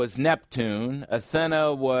 Poseidon was Neptune.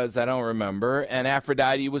 Athena was, I don't remember. And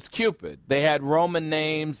Aphrodite was Cupid. They had Roman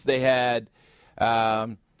names. They had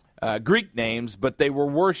Greek names, but they were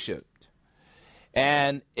worshipped.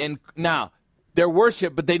 And now, they're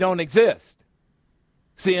worshipped, but they don't exist.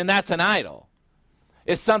 See, and that's an idol.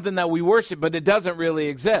 It's something that we worship, but it doesn't really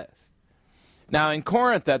exist. Now, in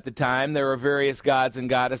Corinth at the time, there were various gods and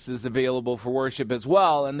goddesses available for worship as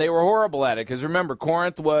well, and they were horrible at it. Because remember,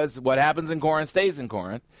 Corinth was, what happens in Corinth stays in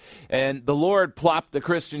Corinth. And the Lord plopped the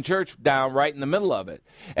Christian church down right in the middle of it.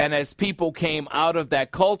 And as people came out of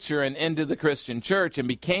that culture and into the Christian church and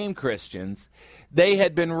became Christians, they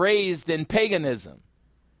had been raised in paganism.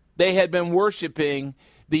 They had been worshiping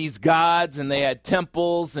these gods, and they had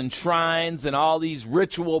temples and shrines and all these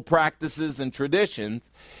ritual practices and traditions.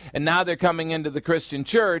 And now they're coming into the Christian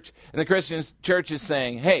church, and the Christian church is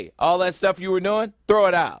saying, hey, all that stuff you were doing, throw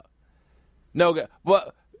it out. No,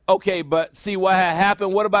 well, okay, but see what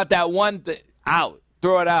happened? What about that one thing? Out.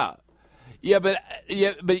 Throw it out. But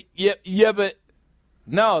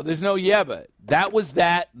no, there's no but. That was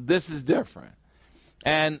that. This is different.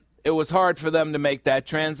 And it was hard for them to make that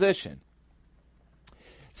transition.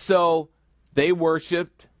 So they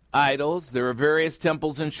worshipped idols. There were various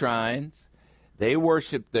temples and shrines. They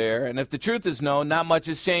worshipped there. And if the truth is known, not much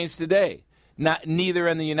has changed today. Neither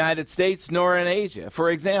in the United States nor in Asia. For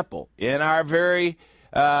example, in our very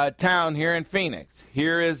town here in Phoenix,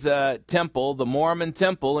 here is a temple, the Mormon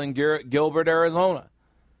Temple in Gilbert, Arizona.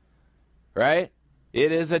 Right?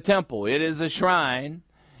 It is a temple. It is a shrine.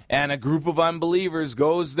 And a group of unbelievers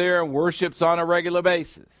goes there and worships on a regular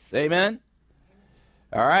basis. Amen?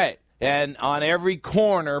 All right. And on every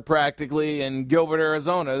corner, practically, in Gilbert,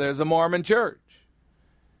 Arizona, there's a Mormon church.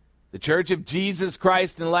 The Church of Jesus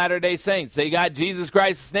Christ and Latter-day Saints. They got Jesus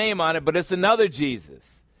Christ's name on it, but it's another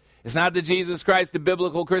Jesus. It's not the Jesus Christ of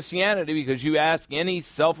biblical Christianity, because you ask any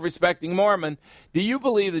self-respecting Mormon, do you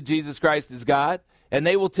believe that Jesus Christ is God? And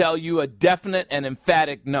they will tell you a definite and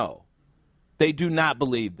emphatic no. They do not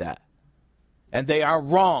believe that. And they are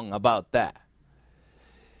wrong about that.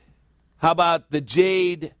 How about the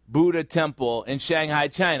Jade Buddha Temple in Shanghai,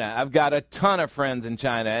 China? I've got a ton of friends in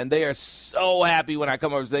China, and they are so happy when I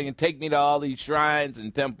come over so they can take me to all these shrines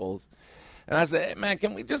and temples. And I say, hey, man,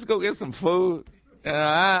 can we just go get some food? We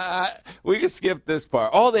can skip this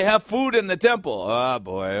part. Oh, they have food in the temple. Oh,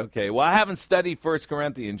 boy, okay. Well, I haven't studied 1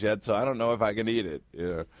 Corinthians yet, so I don't know if I can eat it.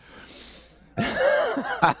 Yeah.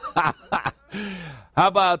 How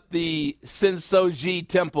about the Sensoji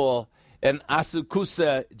Temple in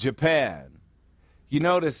Asakusa, Japan? You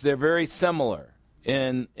notice they're very similar.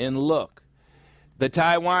 in look. The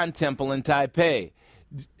Taiwan temple in Taipei.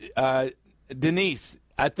 Denise,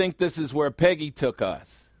 I think this is where Peggy took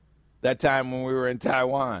us that time when we were in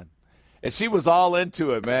Taiwan. And she was all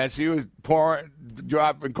into it, man. She was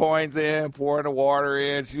dropping coins in, pouring the water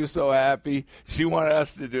in. She was so happy. She wanted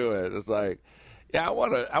us to do it. It's like, yeah, I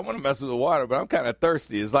want to mess with the water, but I'm kind of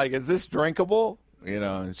thirsty. It's like, is this drinkable?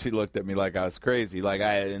 And she looked at me like I was crazy, like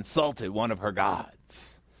I had insulted one of her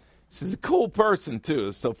gods. She's a cool person, too.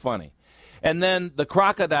 It's so funny. And then the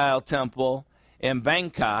Crocodile Temple in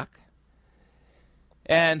Bangkok.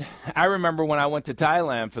 And I remember when I went to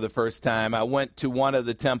Thailand for the first time, I went to one of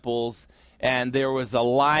the temples, and there was a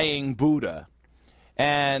lying Buddha.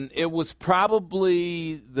 And it was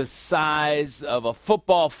probably the size of a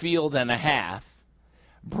football field and a half.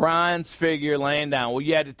 Bronze figure laying down. Well,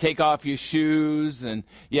 you had to take off your shoes, and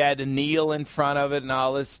you had to kneel in front of it and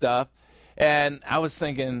all this stuff. And I was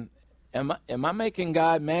thinking, am I making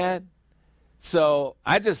God mad? So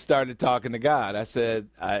I just started talking to God. I said,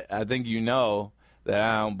 I think you know that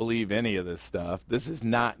I don't believe any of this stuff. This is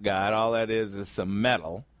not God. All that is some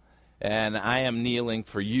metal. And I am kneeling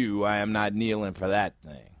for you. I am not kneeling for that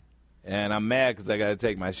thing. And I'm mad because I got to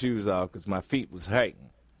take my shoes off because my feet was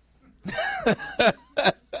hurting.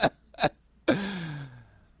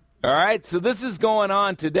 All right, so this is going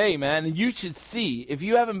on today, man. And you should see, if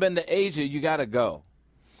you haven't been to Asia, you got to go.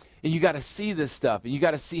 And you got to see this stuff. And you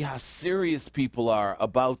got to see how serious people are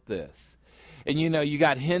about this. And, you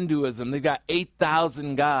got Hinduism. They've got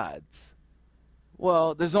 8,000 gods.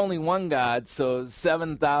 Well, there's only one God, so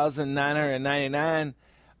 7,999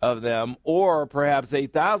 of them, or perhaps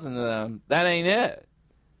 8,000 of them, that ain't it.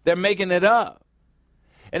 They're making it up.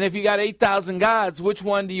 And if you got 8,000 gods, which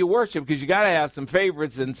one do you worship? Because you got to have some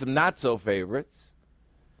favorites and some not-so-favorites.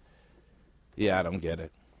 Yeah, I don't get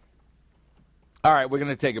it. All right, we're going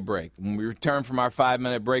to take a break. When we return from our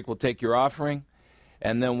 5-minute break, we'll take your offering.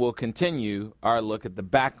 And then we'll continue our look at the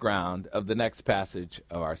background of the next passage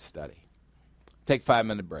of our study. Take a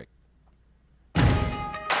 5-minute break.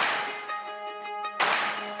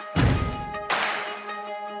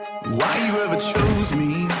 Why you ever chose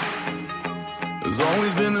me has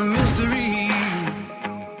always been a mystery.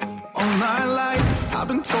 All my life I've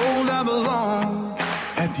been told I belong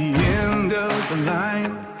at the end of the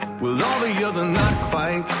line with all the other not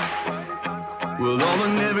quite, with all the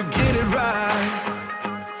never get it right.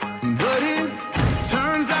 But it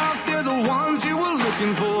turns out they're the ones you were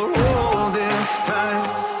looking for all this time.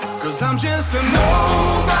 'Cause I'm just a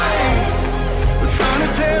nobody, trying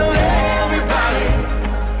to tell everybody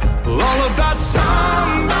all about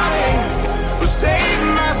somebody who saved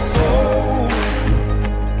my soul.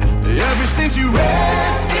 Ever since you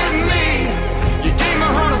rescued me, you gave my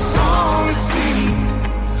heart a song to sing.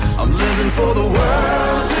 I'm living for the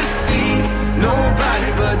world to see,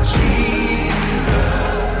 nobody but Jesus.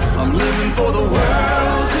 I'm living for the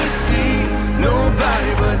world to see,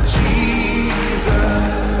 nobody but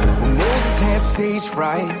Jesus. When Moses had stage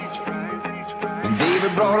fright, and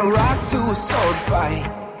David brought a rock to a sword fight,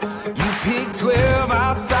 you picked 12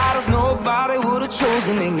 outsiders nobody would have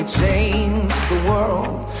chosen, and you changed the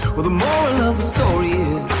world. Well, the moral of the story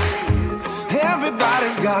is,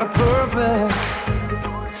 everybody's got a purpose.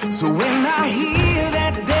 So when I hear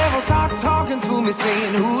that devil start talking to me,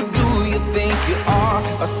 saying, who do you think you are?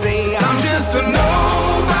 I say, I'm just a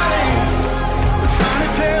nobody, trying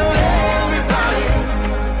to tell everybody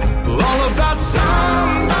all about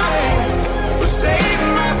somebody who saved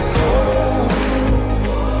my soul.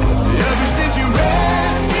 Ever since you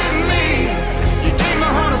rescued me, you gave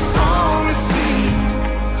my heart a song to sing.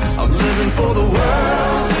 I'm living for the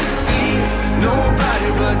world to see, nobody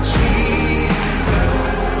but Jesus.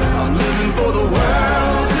 I'm living for the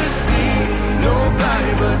world to see,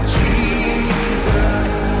 nobody but Jesus.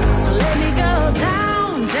 So let me go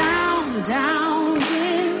down, down, down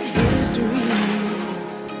in history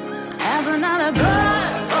as another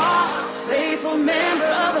blood-bought, faithful member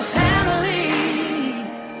of the family.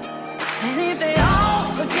 And if they all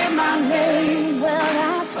forget my name, well,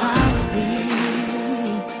 that's fine with me.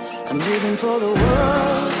 I'm living for the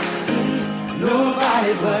world to see,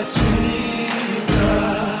 nobody but Jesus.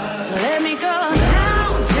 So let me go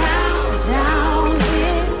down, down, down in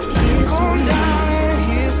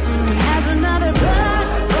history, as another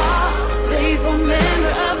blood-bought, faithful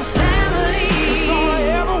member of the family. That's all I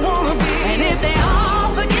ever wanna be. And if they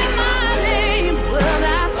all forget my name, well,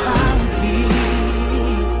 that's fine with me.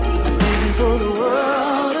 I'm living for the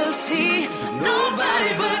world to see,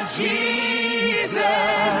 nobody but Jesus.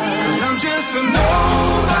 'Cause I'm just a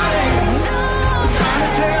nobody, trying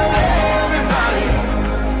to tell everybody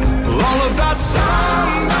all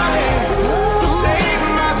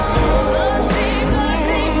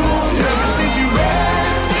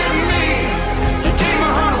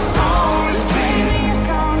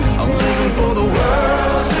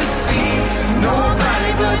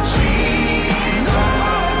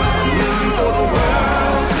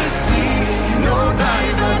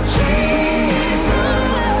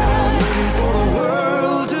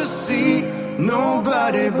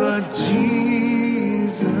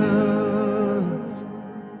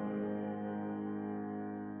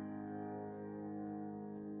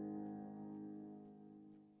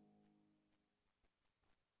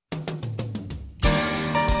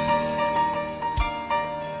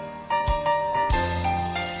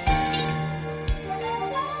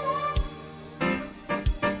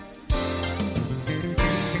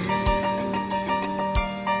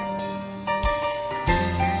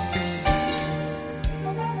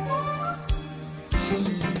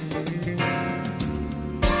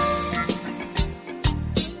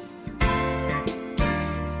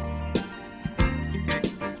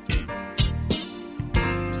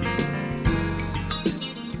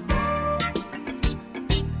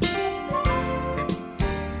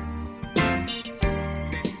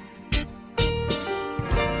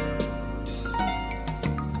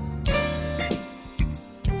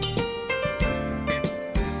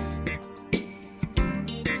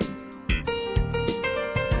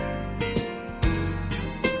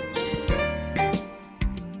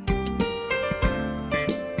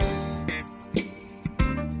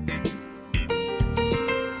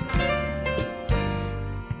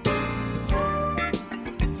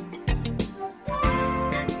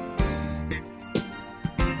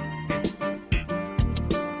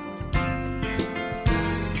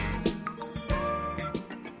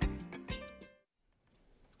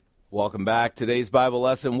Welcome back. Today's Bible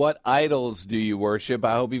lesson, what idols do you worship?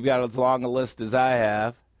 I hope you've got as long a list as I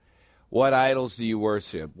have. What idols do you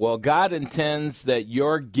worship? Well, God intends that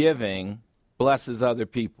your giving blesses other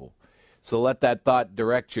people. So let that thought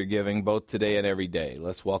direct your giving both today and every day.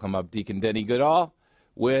 Let's welcome up Deacon Denny Goodall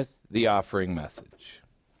with the offering message.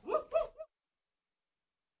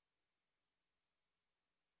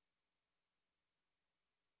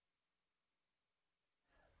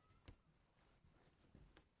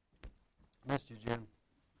 Missed you, Jim.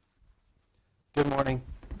 Good morning.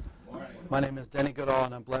 My name is Denny Goodall,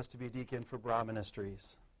 and I'm blessed to be deacon for Bra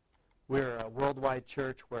Ministries. We're a worldwide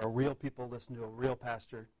church where real people listen to a real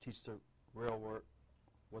pastor, teach the real word.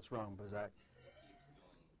 What's wrong, Bazak?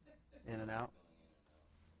 In and out.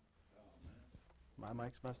 My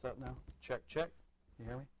mic's messed up now. Check, check. You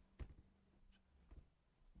hear me?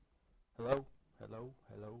 Hello? Hello?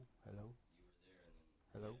 Hello? Hello?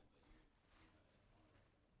 Hello?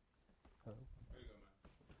 Hello?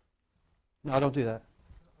 No, don't do that.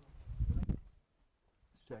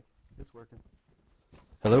 Let's check. It's working.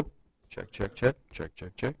 Hello? Check, check, check. Check,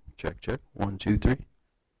 check, check. Check, check. 1, 2, 3.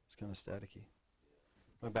 It's kind of staticky.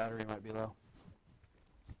 My battery might be low.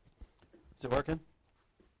 Is it working?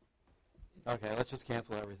 Okay, let's just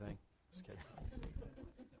cancel everything. Just kidding.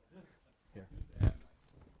 Here.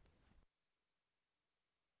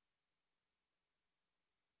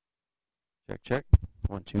 Check, check.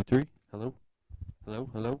 1, 2, 3. Hello? Hello?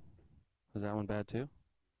 Hello? Is that one bad too?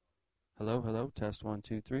 Hello? Hello? Test 1,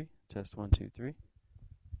 2, 3. Test 1, 2, 3.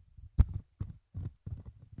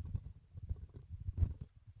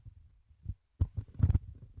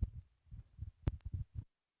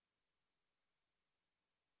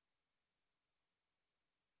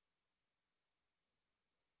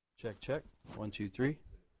 Check, check. 1, 2, 3.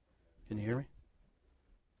 Can you hear me?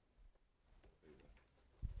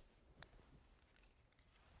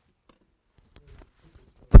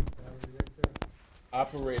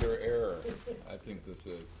 Operator error, I think this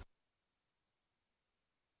is.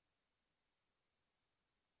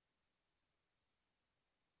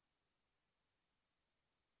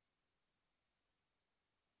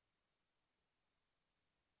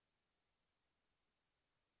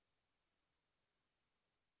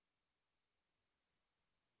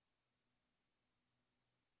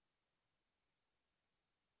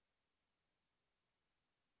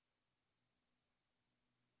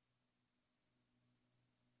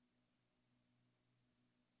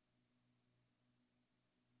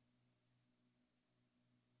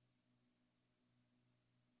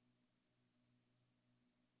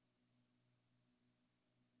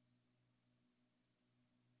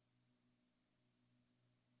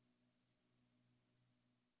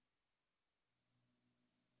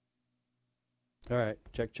 All right,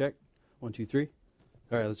 check, check. 1, 2, 3.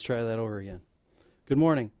 All right, let's try that over again. Good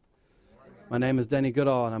morning. My name is Denny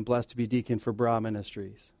Goodall, and I'm blessed to be deacon for Bra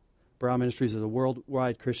Ministries. Bra Ministries is a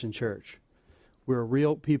worldwide Christian church. We're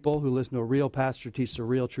real people who listen to a real pastor teach the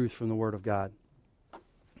real truth from the Word of God.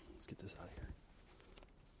 Let's get this out of here.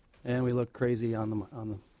 And we look crazy on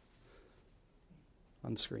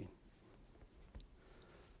the screen.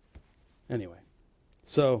 Anyway,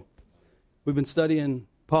 so we've been studying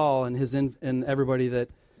Paul and and everybody that,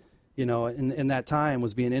 in that time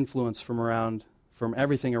was being influenced from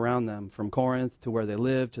everything around them, from Corinth to where they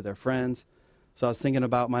lived to their friends. So I was thinking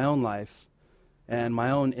about my own life and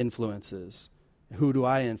my own influences. Who do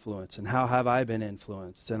I influence, and how have I been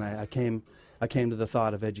influenced? And I came to the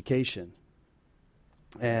thought of education.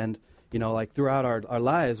 And like throughout our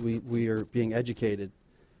lives, we are being educated.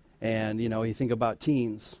 And you think about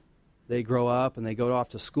teens, they grow up and they go off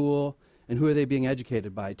to school. And who are they being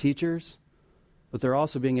educated by? Teachers, but they're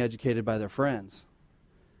also being educated by their friends.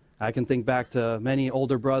 I can think back to many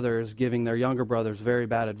older brothers giving their younger brothers very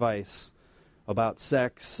bad advice about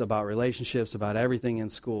sex, about relationships, about everything in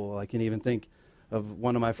school. I can even think of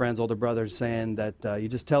one of my friend's older brothers saying that you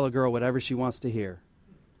just tell a girl whatever she wants to hear.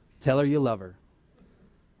 Tell her you love her.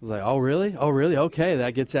 I was like, oh, really? Oh, really? Okay,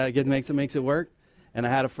 that makes it work. And I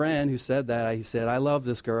had a friend who said that. He said, I love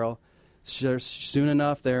this girl. Soon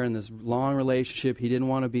enough, they're in this long relationship he didn't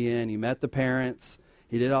want to be in. He met the parents.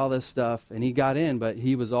 He did all this stuff, and he got in, but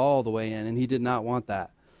he was all the way in, and he did not want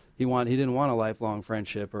that. He didn't want a lifelong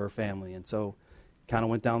friendship or a family, and so kind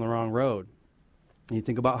of went down the wrong road. And you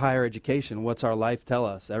think about higher education. What's our life tell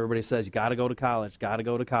us? Everybody says, you got to go to college, got to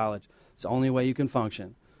go to college. It's the only way you can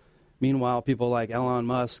function. Meanwhile, people like Elon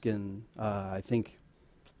Musk and I think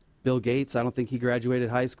Bill Gates, I don't think he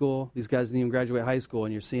graduated high school. These guys didn't even graduate high school,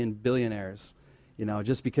 and you're seeing billionaires.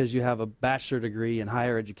 Just because you have a bachelor degree in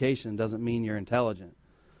higher education doesn't mean you're intelligent.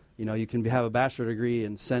 You can have a bachelor degree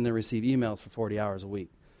and send and receive emails for 40 hours a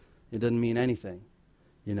week. It doesn't mean anything,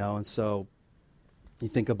 And so you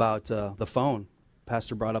think about the phone.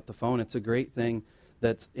 Pastor brought up the phone. It's a great thing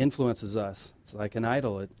that influences us. It's like an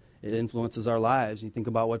idol. It influences our lives. You think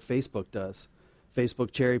about what Facebook does.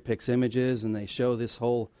 Facebook cherry picks images, and they show this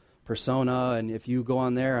whole persona. And if you go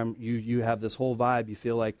on there, you have this whole vibe. You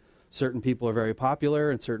feel like certain people are very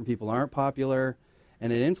popular and certain people aren't popular,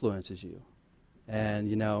 and it influences you. And,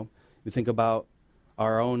 you think about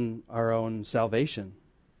our own salvation.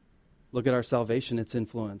 Look at our salvation. It's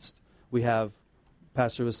influenced. We have,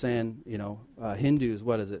 Pastor was saying, Hindus,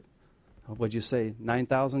 what is it? What'd you say,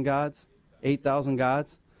 9,000 gods? 8,000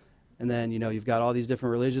 gods? And then, you've got all these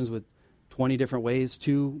different religions with 20 different ways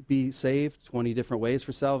to be saved, 20 different ways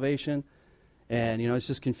for salvation. And, it's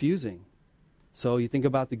just confusing. So you think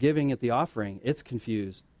about the giving at the offering. It's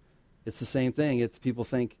confused. It's the same thing. It's people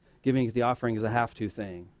think giving at the offering is a have-to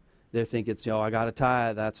thing. They think it's, I got to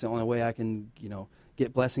tithe. That's the only way I can,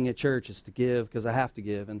 get blessing at church is to give because I have to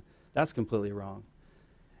give. And that's completely wrong.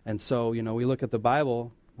 And so, we look at the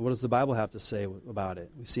Bible. What does the Bible have to say about it?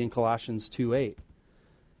 We see in Colossians 2:8.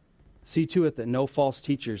 See to it that no false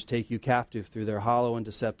teachers take you captive through their hollow and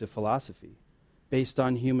deceptive philosophy, based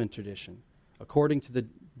on human tradition, according to the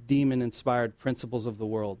demon-inspired principles of the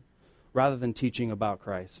world, rather than teachings about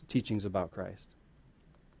Christ.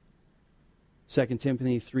 2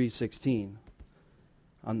 Timothy 3:16.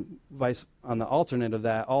 On the alternate of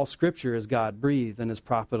that, all Scripture is God-breathed and is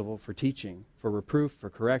profitable for teaching, for reproof, for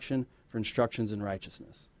correction, for instructions in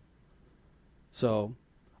righteousness. So,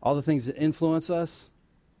 all the things that influence us,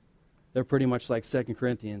 they're pretty much like 2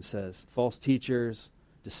 Corinthians says. False teachers,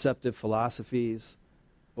 deceptive philosophies.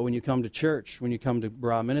 But when you come to church, when you come to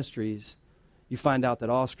Barah Ministries, you find out that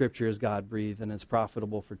all Scripture is God-breathed and is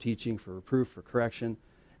profitable for teaching, for reproof, for correction,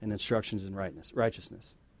 and instructions in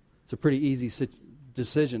righteousness. It's a pretty easy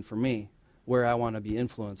decision for me where I want to be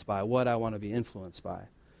influenced by, what I want to be influenced by.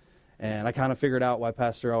 And I kind of figured out why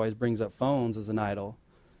Pastor always brings up phones as an idol,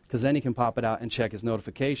 because then he can pop it out and check his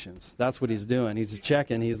notifications. That's what he's doing. He's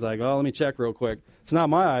checking. He's like, let me check real quick. It's not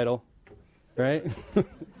my idol, right?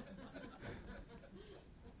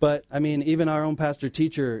 But, even our own pastor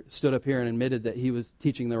teacher stood up here and admitted that he was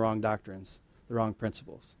teaching the wrong doctrines, the wrong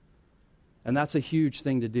principles. And that's a huge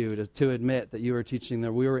thing to do, to admit that you were teaching,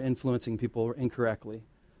 that we were influencing people incorrectly.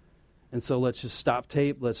 And so let's just stop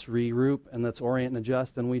tape, let's regroup, and let's orient and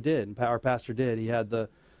adjust. And we did. And our pastor did. He had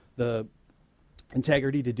the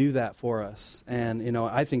integrity to do that for us. And,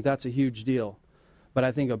 I think that's a huge deal. But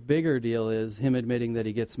I think a bigger deal is him admitting that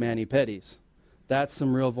he gets mani-pedis. That's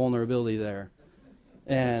some real vulnerability there.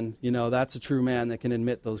 And, that's a true man that can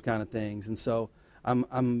admit those kind of things. And so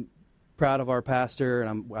I'm proud of our pastor,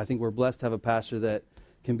 and I think we're blessed to have a pastor that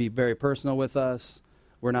can be very personal with us.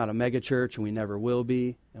 We're not a mega church, and we never will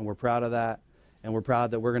be, and we're proud of that. And we're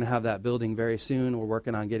proud that we're going to have that building very soon. We're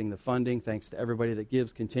working on getting the funding, thanks to everybody that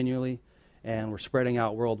gives continually. And we're spreading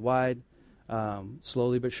out worldwide,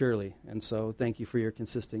 slowly but surely. And so thank you for your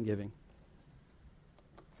consistent giving.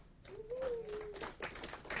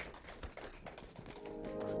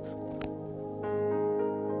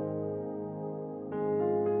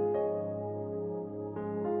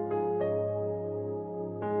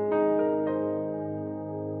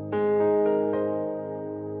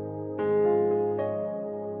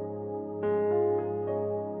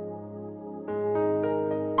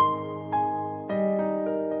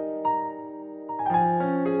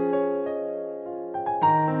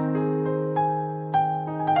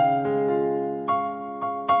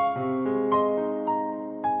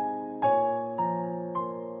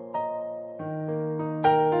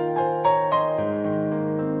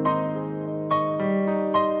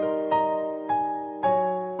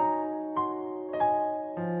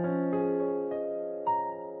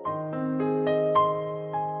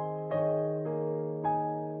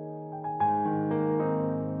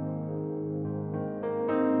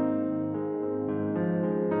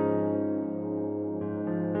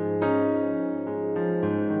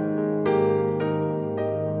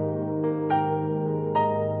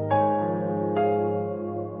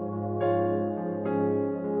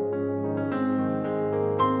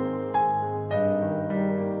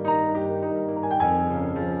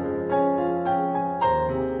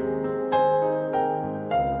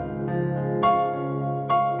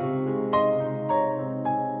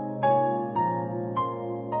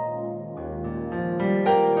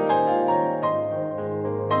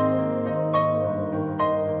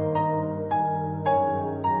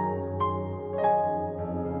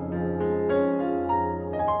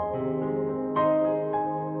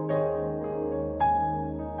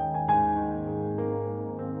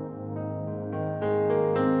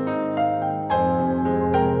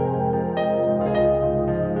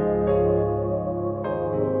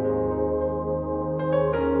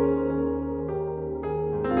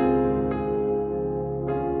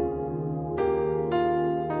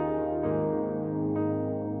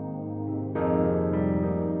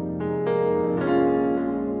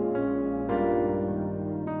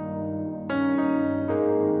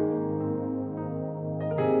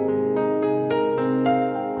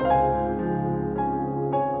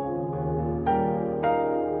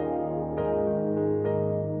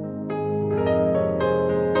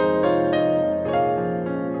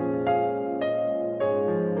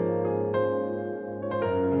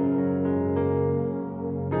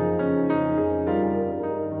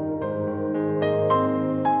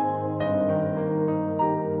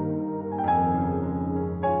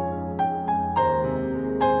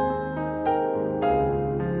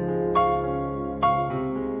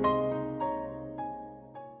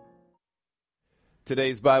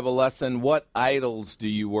 Today's Bible lesson, what idols do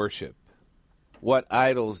you worship? What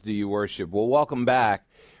idols do you worship? Well, welcome back.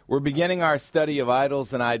 We're beginning our study of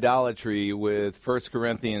idols and idolatry with 1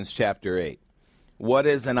 Corinthians chapter 8. What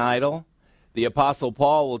is an idol? The Apostle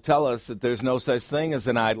Paul will tell us that there's no such thing as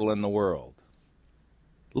an idol in the world.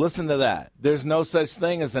 Listen to that. There's no such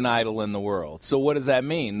thing as an idol in the world. So what does that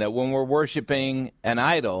mean? That when we're worshiping an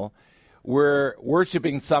idol, we're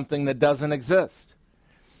worshiping something that doesn't exist.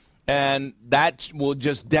 And that will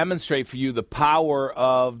just demonstrate for you the power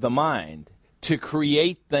of the mind to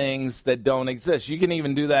create things that don't exist. You can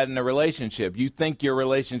even do that in a relationship. You think your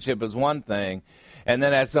relationship is one thing, and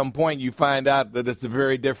then at some point you find out that it's a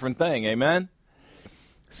very different thing. Amen?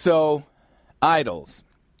 So, idols.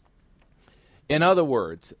 In other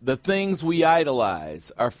words, the things we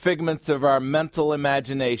idolize are figments of our mental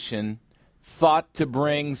imagination thought to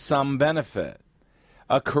bring some benefit.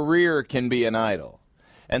 A career can be an idol.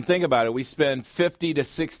 And think about it, we spend 50 to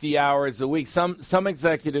 60 hours a week. Some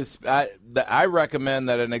executives, I recommend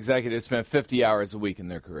that an executive spend 50 hours a week in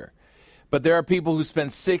their career. But there are people who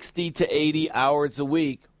spend 60 to 80 hours a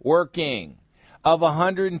week working. Of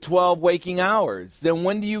 112 waking hours, then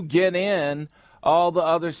when do you get in all the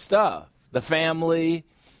other stuff? The family,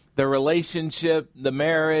 the relationship, the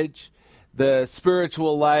marriage, the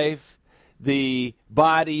spiritual life, the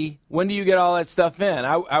body. When do you get all that stuff in?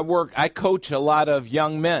 I coach a lot of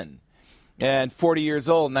young men and 40 years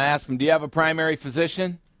old, and I ask them, do you have a primary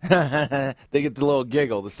physician? They get the little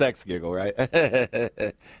giggle, the sex giggle, right?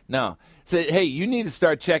 No. Say, hey, you need to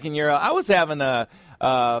start checking your... I was having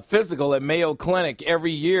a physical at Mayo Clinic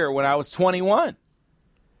every year when I was 21.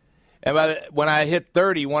 And when I hit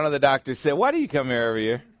 30, one of the doctors said, why do you come here every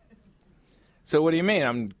year? So what do you mean?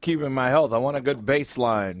 I'm keeping my health. I want a good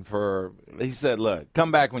baseline for... He said, look, come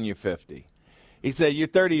back when you're 50. He said, you're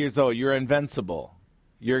 30 years old. You're invincible.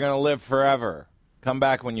 You're going to live forever. Come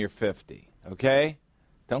back when you're 50, okay?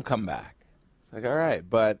 Don't come back. It's like, all right,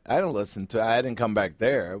 but I didn't come back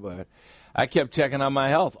there, but I kept checking on my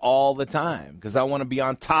health all the time because I want to be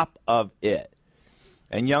on top of it.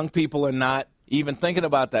 And young people are not even thinking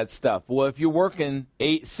about that stuff. Well, if you're working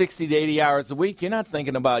 60 to 80 hours a week, you're not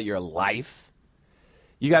thinking about your life.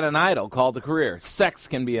 You got an idol called the career. Sex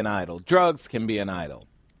can be an idol. Drugs can be an idol.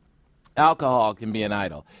 Alcohol can be an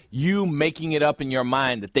idol. You making it up in your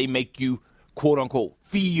mind that they make you, quote unquote,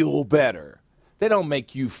 feel better. They don't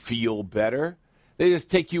make you feel better. They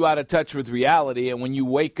just take you out of touch with reality, and when you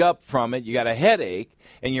wake up from it, you got a headache,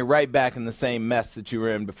 and you're right back in the same mess that you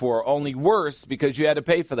were in before, only worse because you had to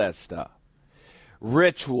pay for that stuff.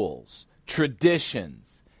 Rituals,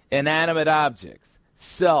 traditions, inanimate objects,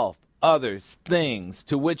 self, others, things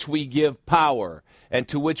to which we give power and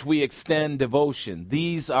to which we extend devotion.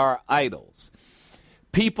 These are idols.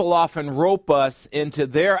 People often rope us into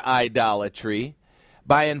their idolatry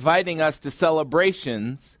by inviting us to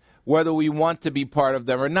celebrations whether we want to be part of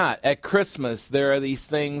them or not. At Christmas, there are these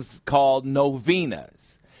things called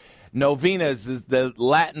novenas. Novenas is the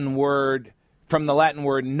Latin word, from the Latin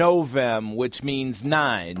word novem, which means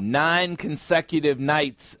 9. 9 consecutive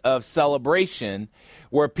nights of celebration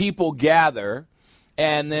where people gather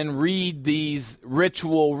and then read these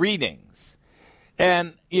ritual readings.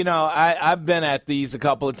 And, you know, I've been at these a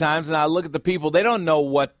couple of times, and I look at the people. They don't know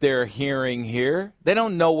what they're hearing here. They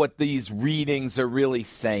don't know what these readings are really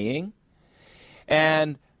saying.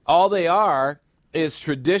 And all they are is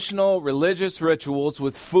traditional religious rituals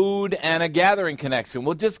with food and a gathering connection.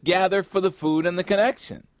 We'll just gather for the food and the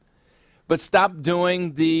connection. But stop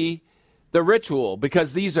doing the ritual,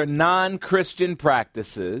 because these are non-Christian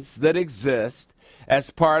practices that exist as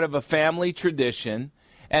part of a family tradition,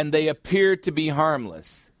 and they appear to be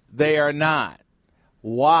harmless. They are not.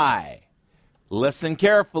 Why? Listen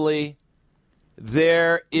carefully.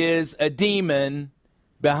 There is a demon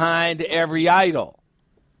behind every idol.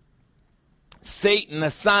 Satan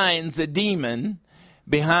assigns a demon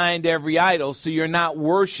behind every idol, so you're not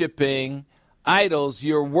worshiping idols,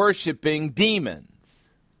 you're worshiping demons.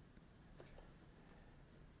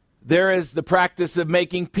 There is the practice of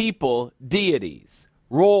making people deities,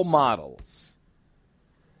 role models.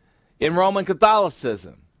 In Roman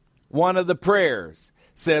Catholicism, one of the prayers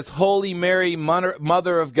says, Holy Mary,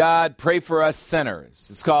 Mother of God, pray for us sinners.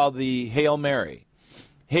 It's called the Hail Mary.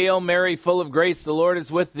 Hail Mary, full of grace, the Lord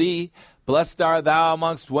is with thee. Blessed art thou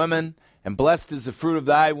amongst women, and blessed is the fruit of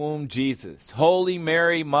thy womb, Jesus. Holy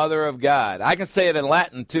Mary, Mother of God. I can say it in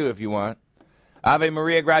Latin, too, if you want. Ave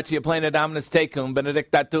Maria, gratia plena Dominus tecum,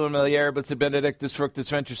 benedicta tu in mulieribus, et benedictus fructus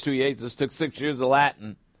ventris tui, Jesus. Took 6 years of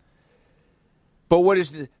Latin. But what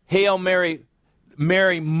is Hail Mary,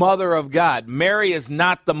 Mary, Mother of God? Mary is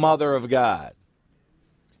not the Mother of God.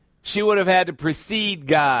 She would have had to precede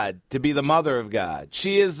God to be the mother of God.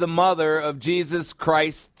 She is the mother of Jesus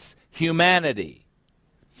Christ's humanity.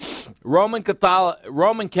 Roman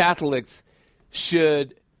Catholics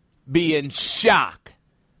should be in shock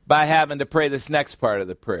by having to pray this next part of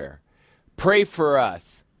the prayer. Pray for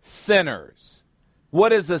us, sinners.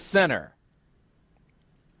 What is a sinner?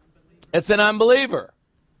 It's an unbeliever.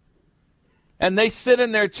 And they sit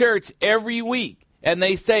in their church every week and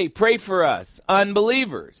they say, pray for us,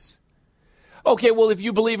 unbelievers. Okay, well, if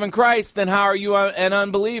you believe in Christ, then how are you an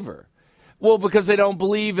unbeliever? Well, because they don't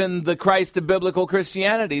believe in the Christ of biblical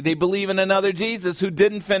Christianity. They believe in another Jesus who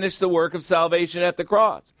didn't finish the work of salvation at the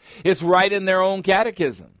cross. It's right in their own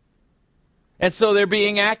catechism. And so they're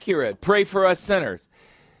being accurate. Pray for us sinners.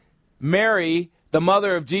 Mary, the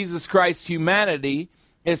mother of Jesus Christ's humanity,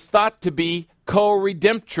 is thought to be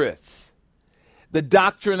co-redemptress. The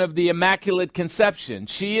doctrine of the Immaculate Conception.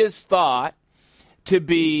 She is thought to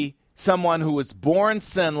be someone who was born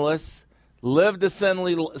sinless, lived a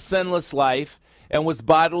sinless life, and was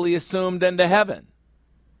bodily assumed into heaven.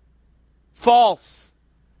 False.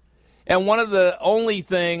 And one of the only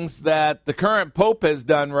things that the current Pope has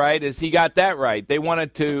done right is he got that right. They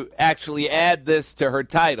wanted to actually add this to her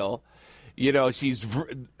title. You know, she's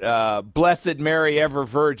Blessed Mary Ever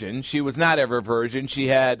Virgin. She was not ever virgin. She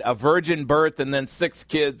had a virgin birth and then 6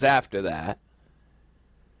 kids after that.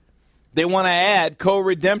 They want to add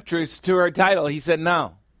co-redemptress to her title. He said,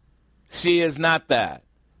 no, she is not that.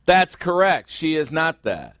 That's correct. She is not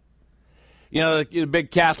that. You know, the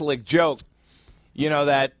big Catholic joke, you know,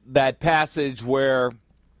 that passage where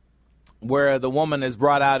the woman is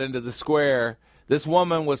brought out into the square. This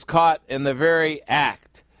woman was caught in the very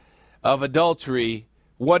act of adultery.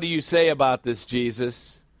 What do you say about this,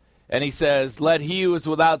 Jesus? And he says, let he who is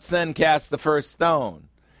without sin cast the first stone.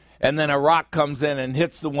 And then a rock comes in and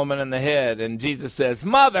hits the woman in the head. And Jesus says,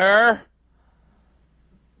 Mother!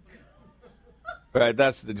 Right,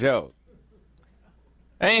 that's the joke.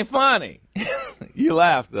 Ain't funny. You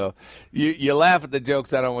laugh, though. You laugh at the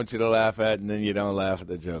jokes I don't want you to laugh at, and then you don't laugh at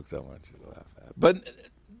the jokes I want you to laugh at. But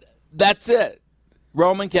that's it.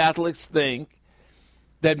 Roman Catholics think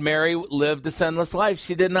that Mary lived a sinless life.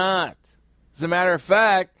 She did not. As a matter of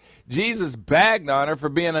fact, Jesus bagged on her for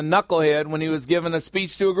being a knucklehead when he was giving a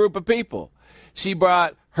speech to a group of people. She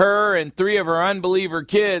brought her and 3 of her unbeliever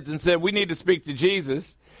kids and said, we need to speak to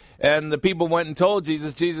Jesus. And the people went and told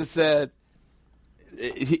Jesus. Jesus said,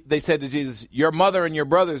 they said to Jesus, your mother and your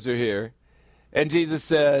brothers are here. And Jesus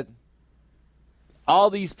said,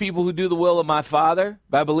 all these people who do the will of my Father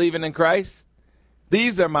by believing in Christ,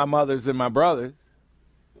 these are my mothers and my brothers.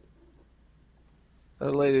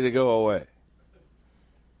 Tell the lady to go away.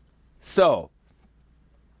 So,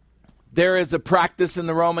 there is a practice in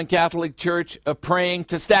the Roman Catholic Church of praying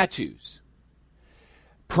to statues,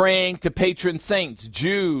 praying to patron saints.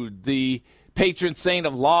 Jude, the patron saint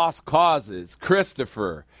of lost causes.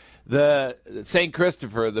 Christopher, Saint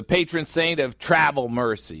Christopher, the patron saint of travel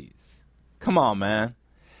mercies. Come on, man.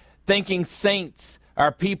 Thinking saints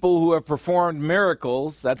are people who have performed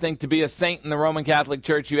miracles. I think to be a saint in the Roman Catholic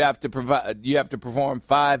Church, you have to perform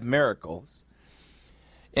 5 miracles.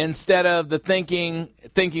 Instead of the thinking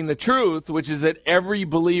the truth, which is that every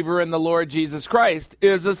believer in the Lord Jesus Christ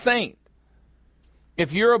is a saint.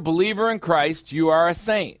 If you're a believer in Christ, you are a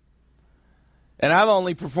saint. And I've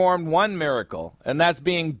only performed 1 miracle, and that's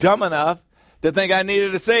being dumb enough to think I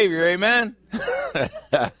needed a Savior. Amen?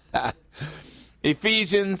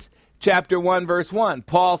 Ephesians chapter 1, verse 1.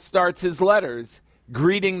 Paul starts his letters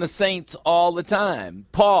greeting the saints all the time.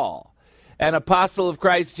 Paul, an apostle of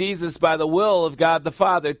Christ Jesus by the will of God the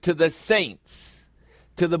Father, to the saints,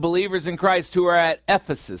 to the believers in Christ who are at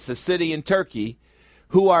Ephesus, a city in Turkey,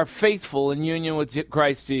 who are faithful in union with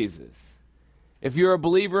Christ Jesus. If you're a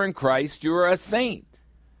believer in Christ, you're a saint.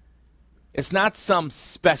 It's not some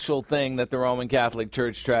special thing that the Roman Catholic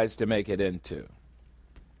Church tries to make it into.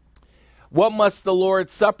 What must the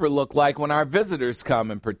Lord's Supper look like when our visitors come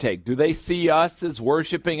and partake? Do they see us as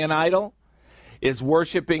worshiping an idol? Is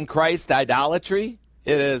worshiping Christ idolatry?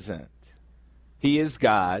 It isn't. He is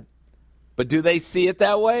God. But do they see it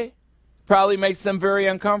that way? Probably makes them very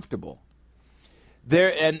uncomfortable.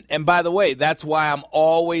 And by the way, that's why I'm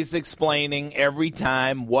always explaining every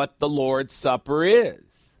time what the Lord's Supper is.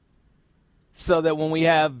 So that when we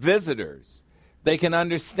have visitors, they can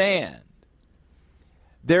understand.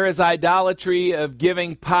 There is idolatry of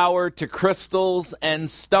giving power to crystals and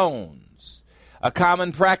stones, a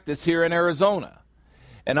common practice here in Arizona.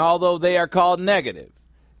 And although they are called negative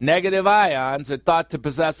ions are thought to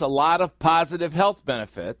possess a lot of positive health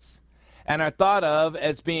benefits and are thought of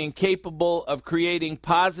as being capable of creating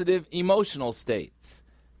positive emotional states.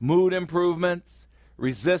 mood improvements,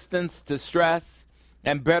 resistance to stress,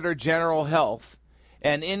 and better general health,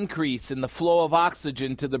 an increase in the flow of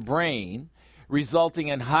oxygen to the brain, resulting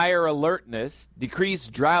in higher alertness,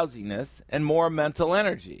 decreased drowsiness, and more mental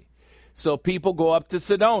energy. So people go up to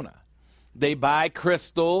Sedona. They buy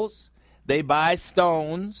crystals, they buy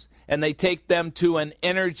stones, and they take them to an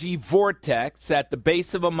energy vortex at the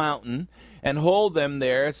base of a mountain and hold them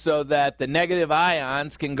there so that the negative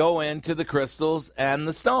ions can go into the crystals and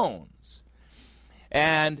the stones.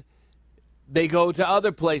 And they go to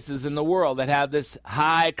other places in the world that have this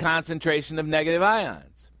high concentration of negative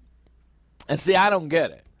ions. And see, I don't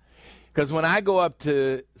get it. Because when I go up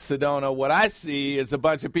to Sedona, what I see is a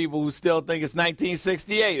bunch of people who still think it's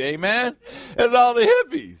 1968, amen? It's all the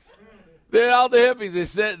hippies. They're all the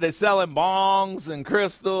hippies. They're selling bongs and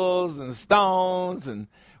crystals and stones and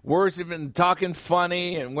worshiping, talking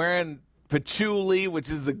funny, and wearing patchouli, which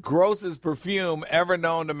is the grossest perfume ever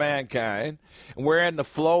known to mankind, and wearing the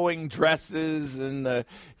flowing dresses and the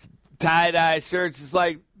tie-dye shirts. It's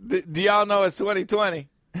like, do y'all know it's 2020?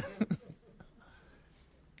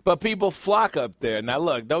 But people flock up there. Now,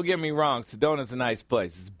 look, don't get me wrong. Sedona's a nice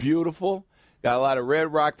place. It's beautiful. Got a lot of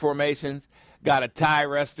red rock formations. Got a Thai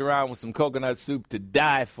restaurant with some coconut soup to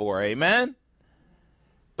die for. Amen?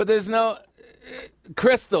 But there's no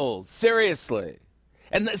crystals, seriously.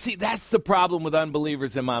 And see, that's the problem with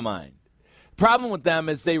unbelievers in my mind. The problem with them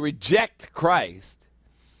is they reject Christ.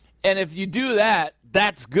 And if you do that,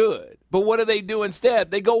 that's good. But what do they do instead?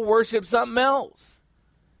 They go worship something else.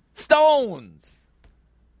 Stones.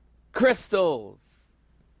 Crystals.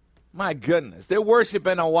 My goodness. They're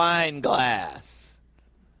worshiping a wine glass.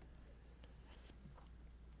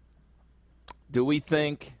 Do we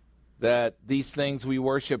think that these things we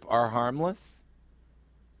worship are harmless?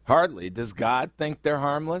 Hardly. Does God think they're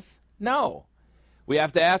harmless? No. We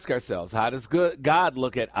have to ask ourselves, how does God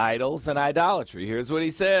look at idols and idolatry? Here's what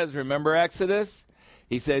he says. Remember Exodus?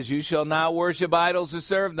 He says, you shall not worship idols or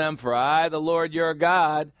serve them, for I, the Lord your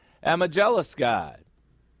God, am a jealous God.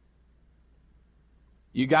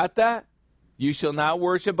 You got that? You shall not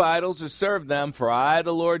worship idols or serve them, for I,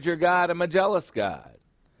 the Lord your God, am a jealous God.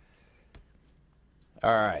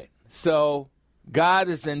 All right. So God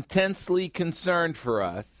is intensely concerned for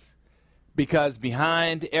us because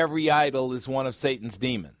behind every idol is one of Satan's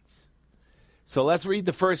demons. So let's read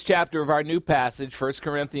the first chapter of our new passage, 1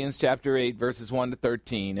 Corinthians chapter 8, verses 1 to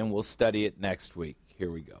 13, and we'll study it next week.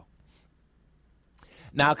 Here we go.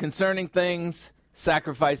 Now, concerning things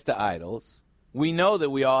sacrificed to idols, we know that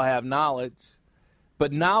we all have knowledge,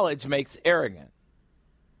 but knowledge makes arrogant.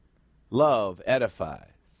 Love edifies.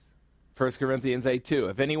 1 Corinthians 8:2.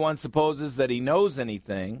 If anyone supposes that he knows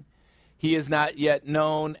anything, he is not yet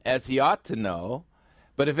known as he ought to know.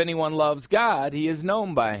 But if anyone loves God, he is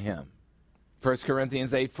known by him. 1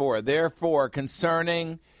 Corinthians 8:4. Therefore,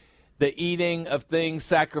 concerning the eating of things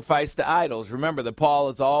sacrificed to idols, remember that Paul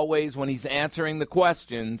is always, when he's answering the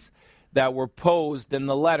questions that were posed in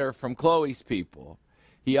the letter from Chloe's people,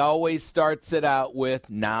 he always starts it out with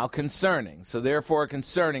now concerning. So therefore,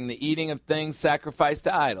 concerning the eating of things sacrificed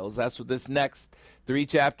to idols, that's what this next 3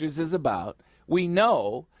 chapters is about, we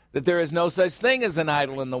know that there is no such thing as an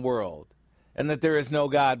idol in the world, and that there is no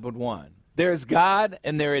God but one. There is God,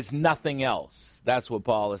 and there is nothing else. That's what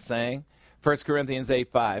Paul is saying. 1 Corinthians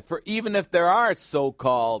 8:5. For even if there are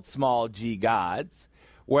so-called small g gods,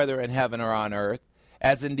 whether in heaven or on earth,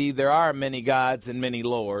 as indeed there are many gods and many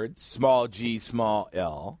lords, small g, small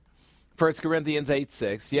l. 1 Corinthians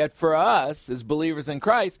 8:6, yet for us, as believers in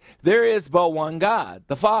Christ, there is but one God,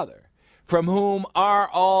 the Father, from whom are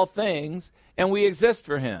all things, and we exist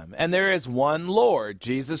for him. And there is one Lord,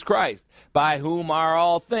 Jesus Christ, by whom are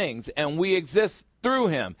all things, and we exist through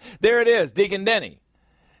him. There it is, Deacon Denny.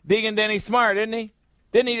 Deacon Denny's smart, isn't he?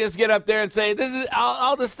 Didn't he just get up there and say, "This is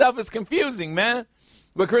all this stuff is confusing, man."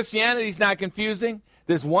 But Christianity's not confusing.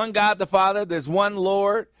 There's one God the Father. There's one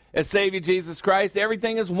Lord and Savior Jesus Christ.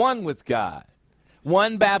 Everything is one with God.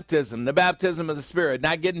 One baptism, the baptism of the Spirit,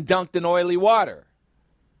 not getting dunked in oily water.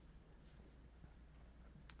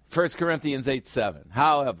 1 Corinthians 8:7.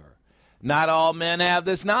 However, not all men have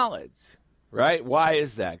this knowledge, right? Why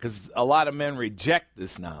is that? Because a lot of men reject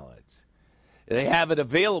this knowledge. They have it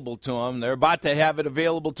available to them. They're about to have it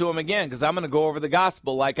available to them again, because I'm going to go over the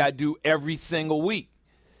gospel like I do every single week.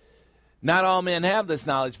 Not all men have this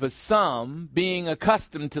knowledge, but some, being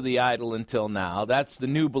accustomed to the idol until now, that's the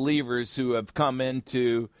new believers who have come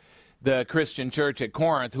into the Christian church at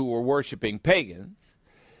Corinth who were worshiping pagans.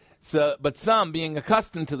 But some, being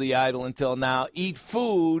accustomed to the idol until now, eat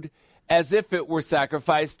food as if it were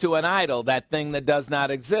sacrificed to an idol, that thing that does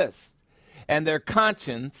not exist. and their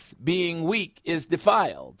conscience, being weak, is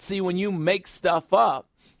defiled. See, when you make stuff up,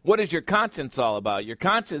 what is your conscience all about? Your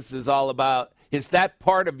conscience is all about, it's that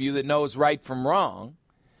part of you that knows right from wrong.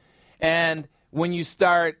 And when you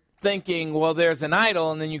start thinking, well, there's an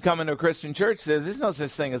idol, and then you come into a Christian church that says, there's no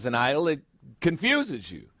such thing as an idol, it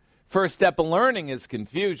confuses you. First step of learning is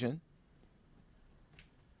confusion.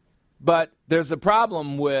 But there's a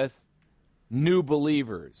problem with new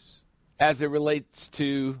believers as it relates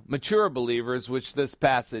to mature believers, which this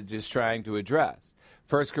passage is trying to address.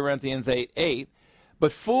 1 Corinthians 8:8,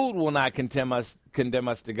 but food will not condemn us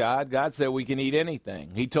to God. God said we can eat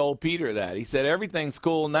anything. He told Peter that. He said everything's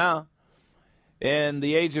cool now. In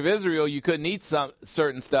the age of Israel, you couldn't eat some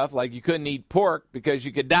certain stuff, like you couldn't eat pork because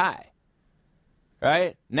you could die.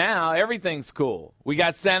 Right? Now, everything's cool. We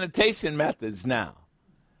got sanitation methods now.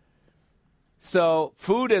 So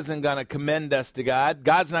food isn't going to commend us to God.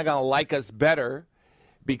 God's not going to like us better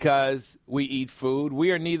because we eat food.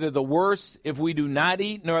 We are neither the worse if we do not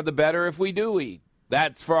eat, nor the better if we do eat.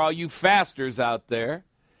 That's for all you fasters out there.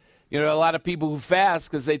 You know, a lot of people who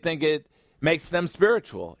fast because they think it makes them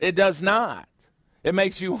spiritual. It does not. It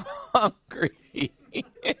makes you hungry.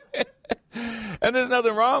 And there's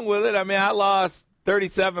nothing wrong with it. I mean, I lost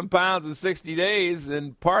 37 pounds in 60 days,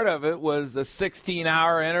 and part of it was a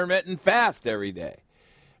 16-hour intermittent fast every day.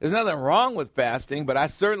 There's nothing wrong with fasting, but I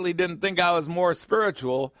certainly didn't think I was more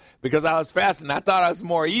spiritual because I was fasting. I thought I was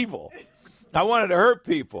more evil. I wanted to hurt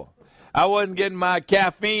people. I wasn't getting my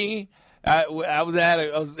caffeine. I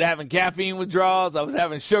was having caffeine withdrawals. I was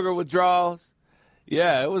having sugar withdrawals.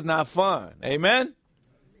 Yeah, it was not fun. Amen?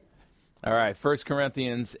 All right, 1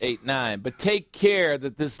 Corinthians 8:9. But take care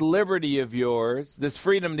that this liberty of yours, this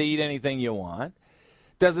freedom to eat anything you want,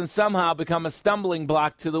 doesn't somehow become a stumbling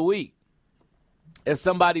block to the weak. If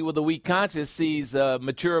somebody with a weak conscience sees a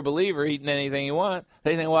mature believer eating anything he wants,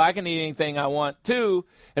 they think, well, I can eat anything I want too.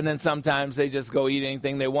 And then sometimes they just go eat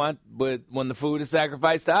anything they want, but when the food is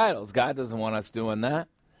sacrificed to idols. God doesn't want us doing that.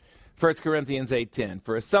 1 Corinthians 8:10.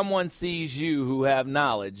 For if someone sees you who have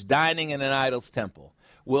knowledge dining in an idol's temple,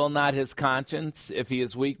 will not his conscience, if he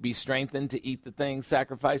is weak, be strengthened to eat the things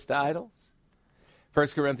sacrificed to idols?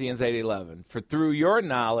 1 Corinthians 8:11. For through your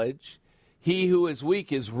knowledge, he who is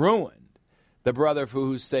weak is ruined, the brother for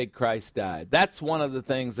whose sake Christ died. That's one of the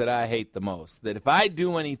things that I hate the most, that if I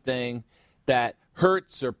do anything that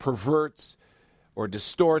hurts or perverts or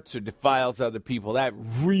distorts or defiles other people, that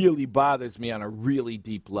really bothers me on a really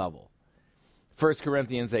deep level. 1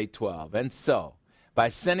 Corinthians 8:12. And so, by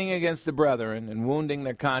sinning against the brethren and wounding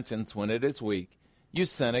their conscience when it is weak, you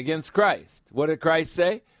sin against Christ. What did Christ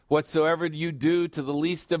say? Whatsoever you do to the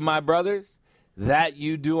least of my brothers, that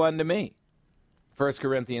you do unto me. 1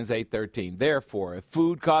 Corinthians 8:13. Therefore, if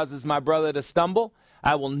food causes my brother to stumble,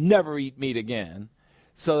 I will never eat meat again,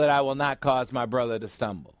 so that I will not cause my brother to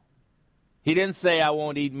stumble. He didn't say I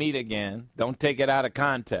won't eat meat again. Don't take it out of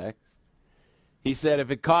context. He said if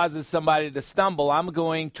it causes somebody to stumble, I'm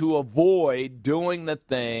going to avoid doing the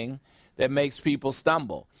thing that makes people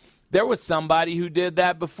stumble. There was somebody who did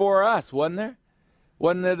that before us, wasn't there?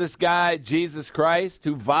 Wasn't there this guy, Jesus Christ,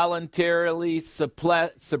 who voluntarily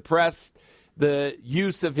suppressed the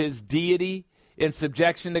use of his deity in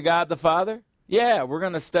subjection to God the Father? Yeah, we're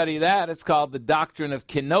going to study that. It's called the doctrine of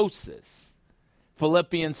kenosis.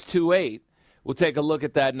 Philippians 2:8. We'll take a look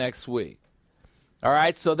at that next week. All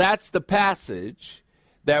right, so that's the passage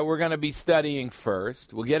that we're going to be studying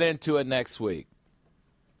first. We'll get into it next week.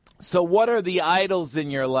 So what are the idols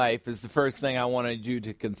in your life is the first thing I wanted you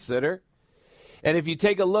to consider. And if you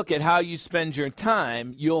take a look at how you spend your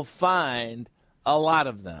time, you'll find a lot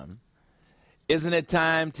of them. Isn't it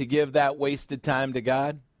time to give that wasted time to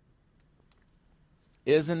God?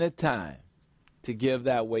 Isn't it time to give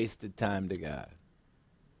that wasted time to God?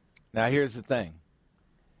 Now, here's the thing.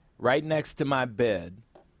 Right next to my bed,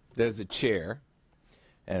 there's a chair,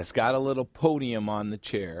 and it's got a little podium on the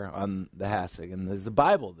chair, on the hassock, and there's a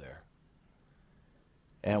Bible there.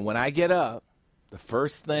 And when I get up, the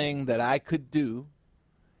first thing that I could do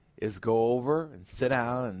is go over and sit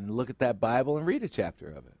down and look at that Bible and read a chapter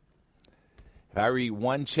of it. If I read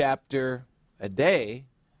one chapter a day,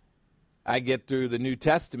 I get through the New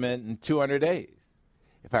Testament in 200 days.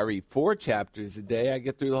 If I read 4 chapters a day, I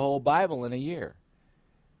get through the whole Bible in a year.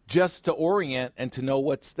 Just to orient and to know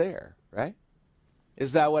what's there, right?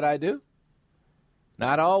 Is that what I do?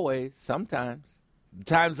 Not always, sometimes. The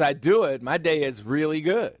times I do it, my day is really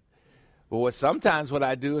good. But sometimes what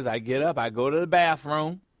I do is I get up, I go to the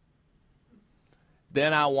bathroom,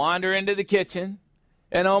 then I wander into the kitchen,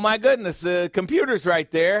 and oh my goodness, the computer's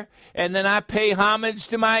right there, and then I pay homage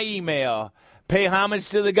to my email, pay homage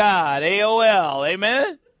to the God, AOL,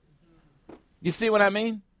 amen? You see what I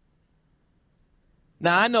mean?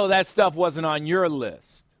 Now, I know that stuff wasn't on your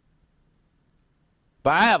list,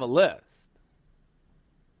 but I have a list.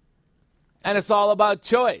 And it's all about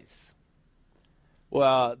choice.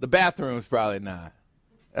 Well, the bathroom's probably not.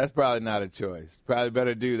 That's probably not a choice. Probably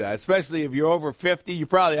better do that. Especially if you're over 50, you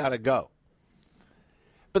probably ought to go.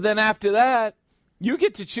 But then after that, you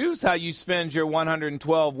get to choose how you spend your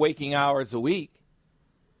 112 waking hours a week.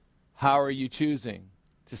 How are you choosing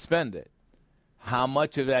to spend it? How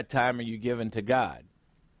much of that time are you giving to God?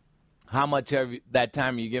 How much of that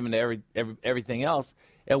time are you giving to everything else?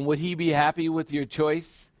 And would he be happy with your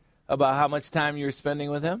choice about how much time you're spending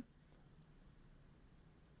with him?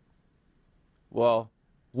 Well,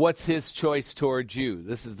 what's his choice towards you?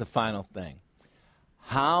 This is the final thing.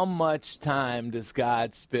 How much time does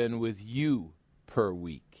God spend with you per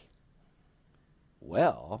week?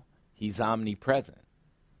 Well, he's omnipresent.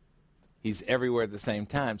 He's everywhere at the same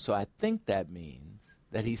time. So I think that means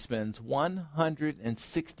that he spends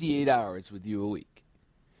 168 hours with you a week.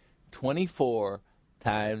 24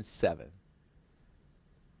 times 7.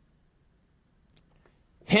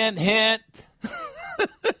 Hint, hint.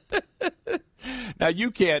 Now,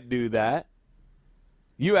 you can't do that.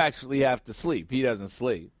 You actually have to sleep. He doesn't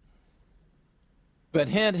sleep. But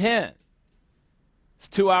hint, hint. Is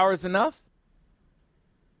 2 hours enough?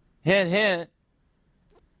 Hint, hint.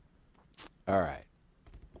 All right.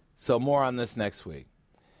 So more on this next week.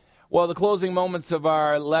 Well, the closing moments of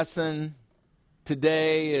our lesson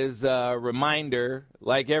today is a reminder,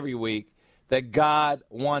 like every week, that God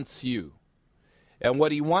wants you. And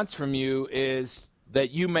what he wants from you is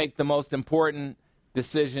that you make the most important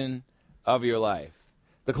decision of your life.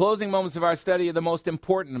 The closing moments of our study are the most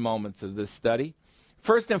important moments of this study.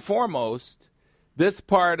 First and foremost, this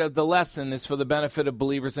part of the lesson is for the benefit of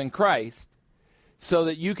believers in Christ, so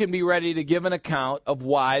that you can be ready to give an account of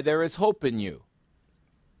why there is hope in you.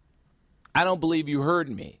 I don't believe you heard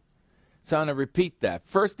me, so I'm going to repeat that.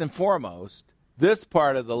 First and foremost, this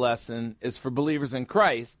part of the lesson is for believers in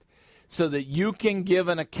Christ, so that you can give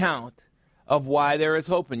an account of why there is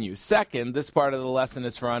hope in you. Second, this part of the lesson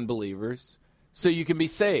is for unbelievers, so you can be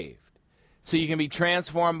saved, so you can be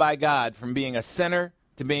transformed by God from being a sinner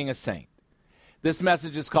to being a saint. This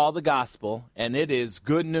message is called the gospel, and it is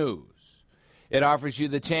good news. It offers you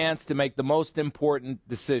the chance to make the most important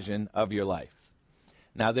decision of your life.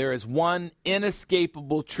 Now, there is one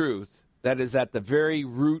inescapable truth that is at the very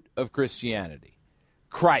root of Christianity.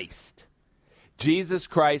 Christ. Jesus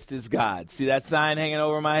Christ is God. See that sign hanging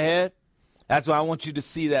over my head? That's why I want you to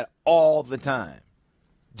see that all the time.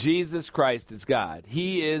 Jesus Christ is God.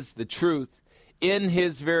 He is the truth in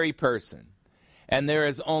his very person. And there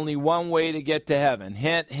is only one way to get to heaven.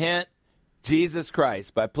 Hint, hint, Jesus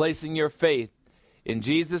Christ. By placing your faith in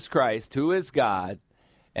Jesus Christ, who is God,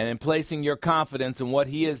 and in placing your confidence in what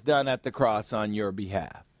he has done at the cross on your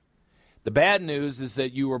behalf. The bad news is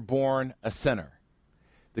that you were born a sinner.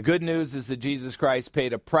 The good news is that Jesus Christ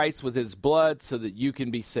paid a price with his blood so that you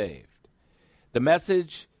can be saved. The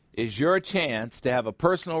message is your chance to have a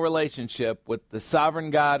personal relationship with the sovereign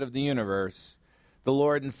God of the universe, the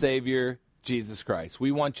Lord and Savior, Jesus Christ.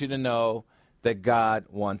 We want you to know that God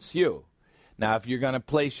wants you. Now, if you're going to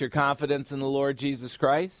place your confidence in the Lord Jesus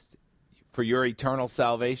Christ for your eternal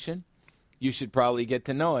salvation, you should probably get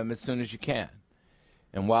to know him as soon as you can.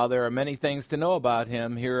 And while there are many things to know about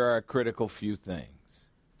him, here are a critical few things.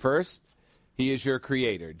 First, he is your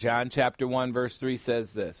creator. John chapter 1, verse 3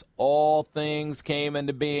 says this: all things came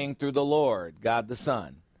into being through the Lord, God the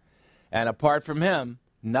Son. And apart from him,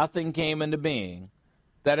 nothing came into being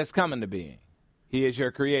that has come into being. He is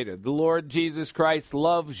your creator. The Lord Jesus Christ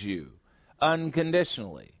loves you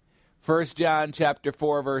unconditionally. 1 John chapter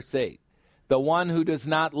 4, verse 8. The one who does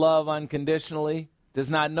not love unconditionally does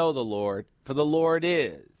not know the Lord, for the Lord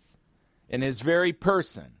is, in his very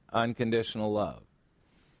person, unconditional love.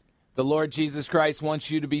 The Lord Jesus Christ wants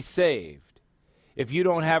you to be saved. If you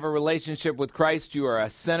don't have a relationship with Christ, you are a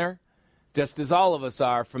sinner, just as all of us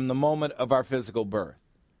are from the moment of our physical birth.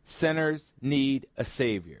 Sinners need a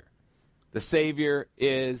Savior. The Savior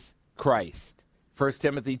is Christ. 1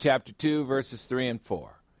 Timothy chapter 2, verses 3 and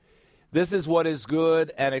 4. This is what is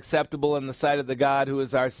good and acceptable in the sight of the God who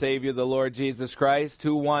is our Savior, the Lord Jesus Christ,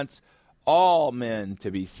 who wants all men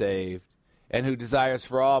to be saved and who desires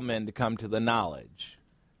for all men to come to the knowledge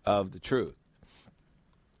of the truth.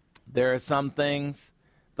 There are some things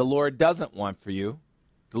the Lord doesn't want for you.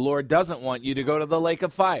 The Lord doesn't want you to go to the lake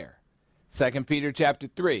of fire. 2 Peter chapter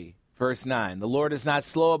 3, verse 9. The Lord is not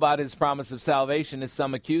slow about his promise of salvation, as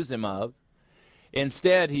some accuse him of.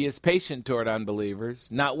 Instead, he is patient toward unbelievers,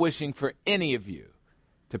 not wishing for any of you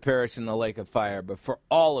to perish in the lake of fire, but for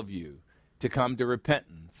all of you to come to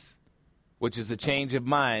repentance, which is a change of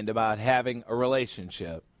mind about having a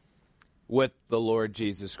relationship with the Lord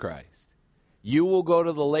Jesus Christ. You will go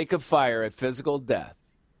to the lake of fire at physical death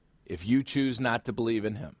if you choose not to believe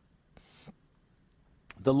in him.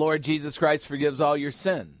 The Lord Jesus Christ forgives all your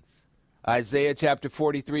sins. Isaiah chapter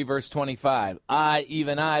 43, verse 25. I,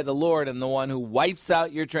 even I, the Lord, am the one who wipes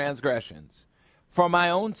out your transgressions for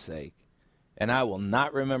my own sake, and I will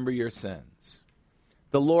not remember your sins.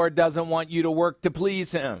 The Lord doesn't want you to work to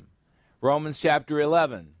please him. Romans chapter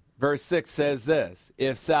 11, verse 6 says this: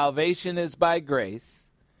 if salvation is by grace,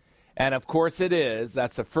 and of course it is,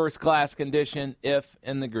 that's a first-class condition, if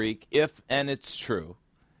in the Greek, if and it's true,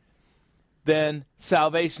 then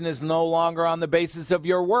salvation is no longer on the basis of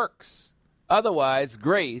your works. Otherwise,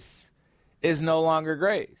 grace is no longer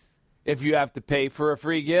grace. If you have to pay for a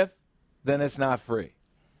free gift, then it's not free.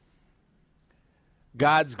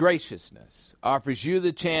 God's graciousness offers you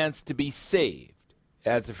the chance to be saved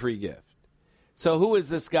as a free gift. So who is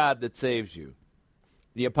this God that saves you?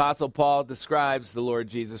 The Apostle Paul describes the Lord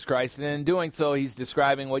Jesus Christ, and in doing so, he's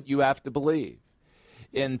describing what you have to believe.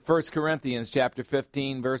 In 1 Corinthians chapter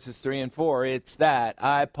 15, verses 3 and 4, it's that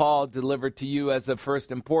I, Paul, delivered to you as of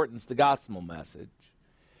first importance the gospel message,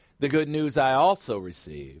 the good news I also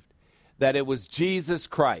received, that it was Jesus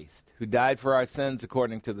Christ who died for our sins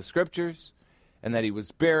according to the Scriptures, and that he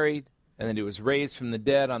was buried, and that he was raised from the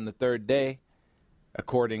dead on the third day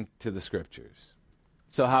according to the Scriptures.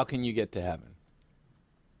 So how can you get to heaven?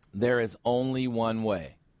 There is only one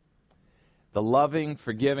way. The loving,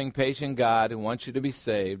 forgiving, patient God who wants you to be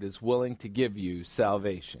saved is willing to give you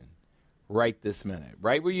salvation right this minute.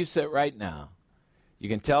 Right where you sit right now, you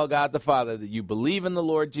can tell God the Father that you believe in the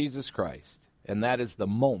Lord Jesus Christ, and that is the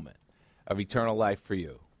moment of eternal life for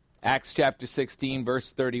you. Acts chapter 16,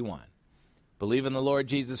 verse 31. Believe in the Lord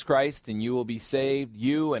Jesus Christ, and you will be saved,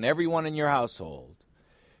 you and everyone in your household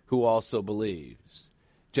who also believes.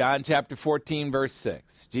 John chapter 14, verse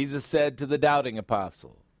 6. Jesus said to the doubting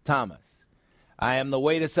apostle, Thomas, I am the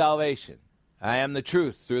way to salvation. I am the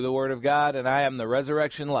truth through the word of God, and I am the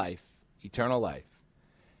resurrection life, eternal life.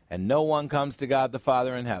 And no one comes to God the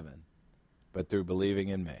Father in heaven but through believing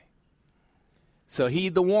in me. So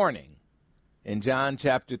heed the warning in John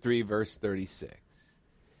chapter 3, verse 36.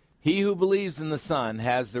 He who believes in the Son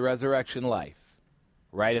has the resurrection life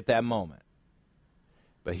right at that moment.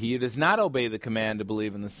 But he who does not obey the command to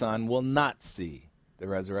believe in the Son will not see the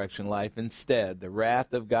resurrection life. Instead, the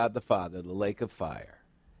wrath of God the Father, the lake of fire,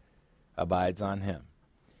 abides on him.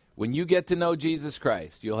 When you get to know Jesus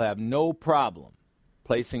Christ, you'll have no problem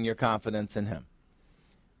placing your confidence in him,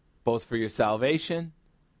 both for your salvation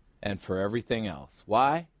and for everything else.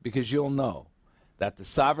 Why? Because you'll know that the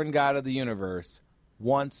sovereign God of the universe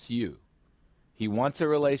wants you. He wants a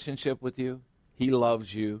relationship with you. He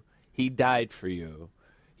loves you. He died for you.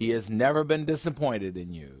 He has never been disappointed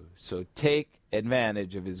in you. So take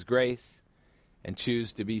advantage of his grace and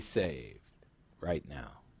choose to be saved right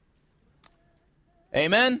now.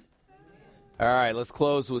 Amen? All right, let's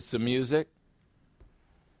close with some music.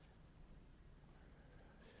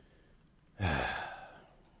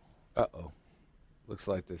 Uh-oh. Looks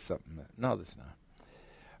like there's something that... No, there's not.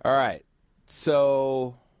 All right.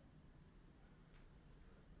 So,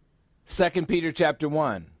 2 Peter chapter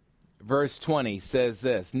 1, verse 20 says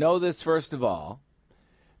this: know this first of all,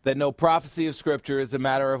 that no prophecy of Scripture is a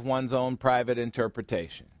matter of one's own private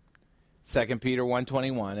interpretation. 2 Peter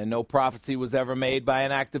 1:21, and no prophecy was ever made by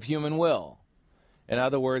an act of human will. In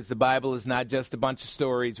other words, the Bible is not just a bunch of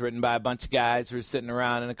stories written by a bunch of guys who are sitting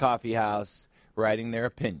around in a coffee house writing their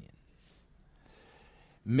opinions.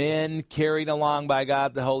 Men carried along by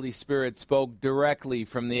God the Holy Spirit spoke directly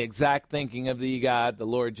from the exact thinking of the God, the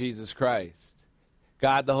Lord Jesus Christ.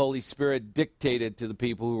 God the Holy Spirit dictated to the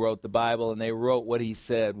people who wrote the Bible, and they wrote what he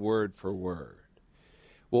said word for word.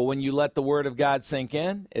 Well, when you let the Word of God sink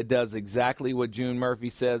in, it does exactly what June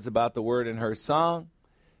Murphy says about the Word in her song,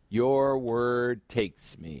 your word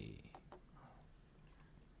takes me.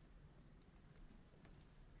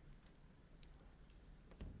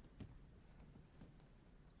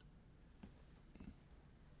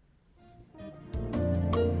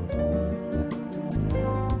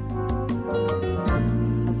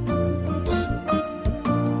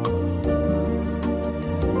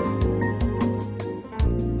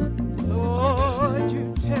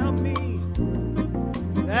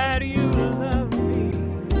 That you love me,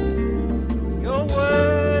 your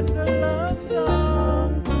words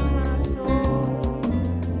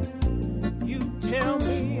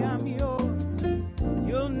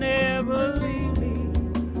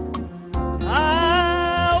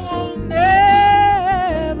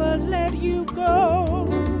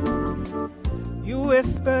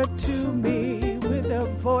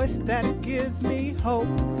voice that gives me hope,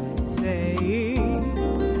 saying,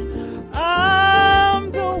 I'm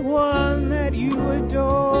the one that you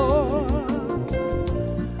adore.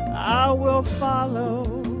 I will follow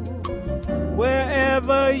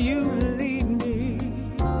wherever you lead me.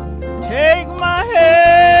 Take my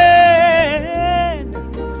hand,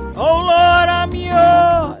 oh Lord, I'm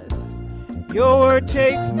yours. Your word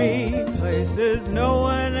takes me places no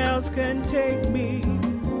one else can take me.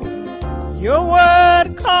 Your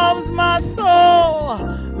word calms my soul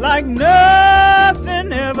like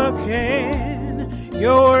nothing ever can.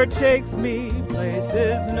 Your word takes me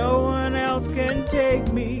places no one else can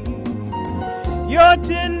take me. Your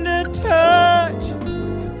tender touch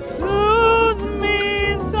soothes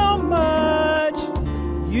me so much.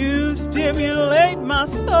 You stimulate my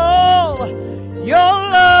soul. Your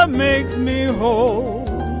love makes me whole.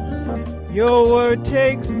 Your word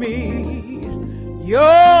takes me.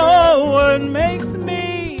 Your word makes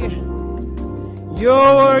me.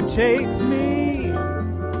 Your word takes me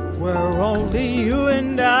where only you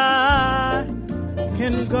and I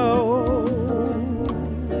can go.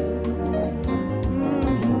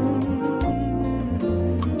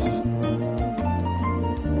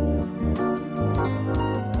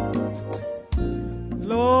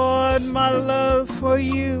 Lord, my love for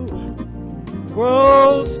you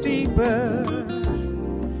grows deeper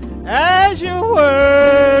as your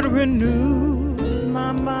word renews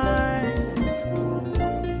my mind.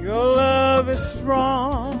 Your love is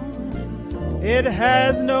strong, it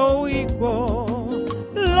has no equal.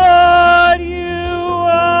 Lord, you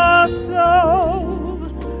are so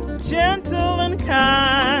gentle and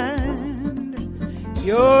kind.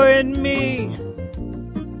 You're in me,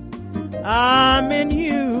 I'm in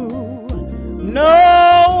you.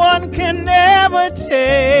 No one can ever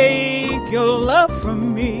take your love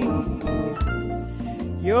from me.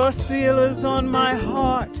 Your seal is on my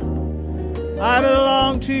heart. I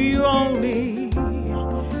belong to you only.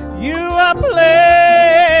 You are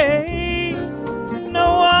placed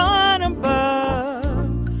no one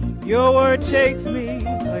above. Your word takes me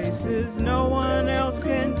places no one else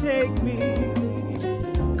can take me.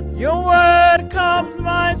 Your word calms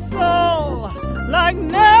my soul like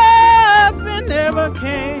nothing ever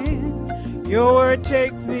can. Your word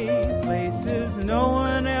takes me places no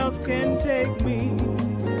one else can take me.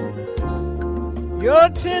 Your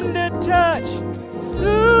tender touch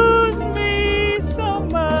soothes me so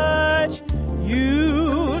much.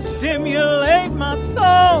 You stimulate my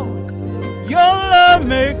soul. Your love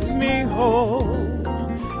makes me whole.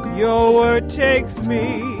 Your word takes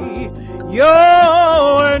me.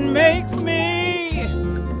 Your word makes me.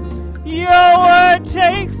 Your word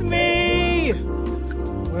takes me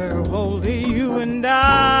where only you and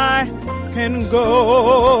I can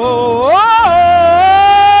go.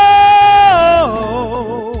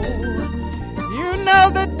 You know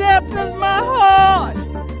the depth of my heart,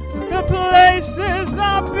 the places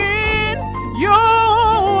I've been.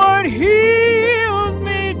 Your word heals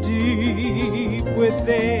me deep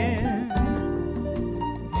within.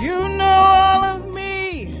 You know all of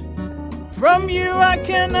me, from you I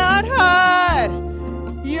cannot hide.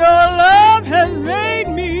 Your love has made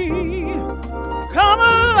me come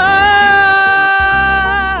alive.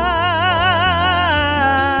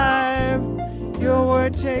 Your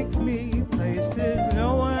word takes me places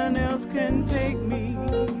no one else can take me.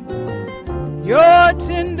 Your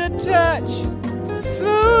tender touch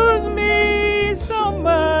soothes me so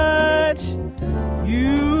much.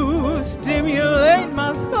 You stimulate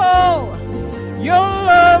my soul. Your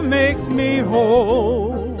love makes me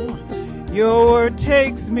whole. Your word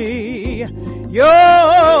takes me.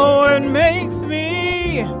 Your word makes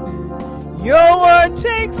me. Your word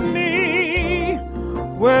takes me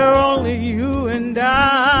where only you and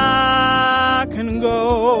I can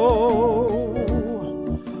go.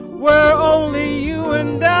 Where only you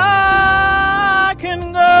and I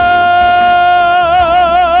can go.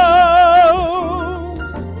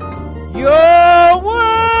 Your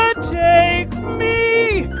word takes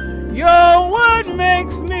me. Your word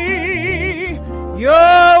makes me.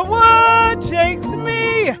 Your word takes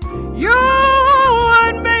me. Your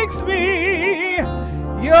word makes me.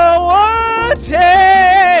 Your word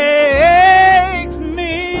takes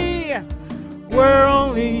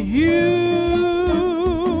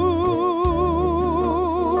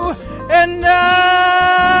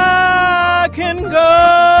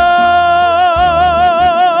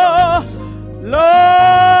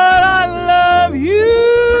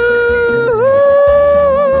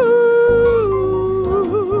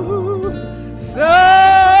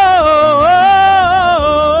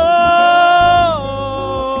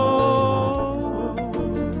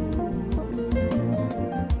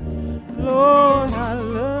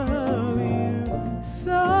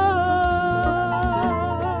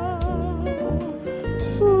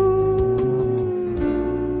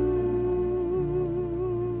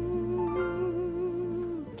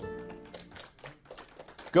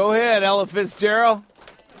Go ahead, Ella Fitzgerald.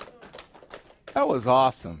 That was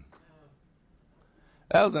awesome.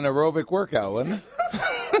 That was an aerobic workout, wasn't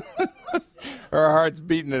it? Her heart's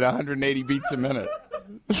beating at 180 beats a minute.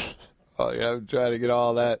 Oh, yeah, I'm trying to get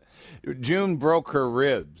all that. June broke her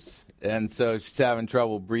ribs, and so she's having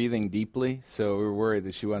trouble breathing deeply, so we were worried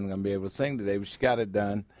that she wasn't going to be able to sing today, but she got it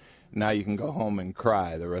done. Now you can go home and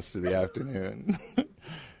cry the rest of the afternoon.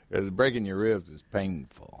 Because breaking your ribs is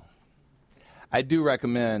painful. I do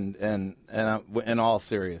recommend, and in all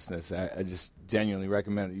seriousness, I just genuinely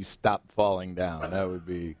recommend that you stop falling down. That would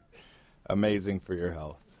be amazing for your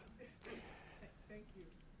health. Thank you.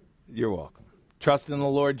 You're welcome. Trust in the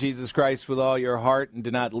Lord Jesus Christ with all your heart and do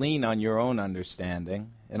not lean on your own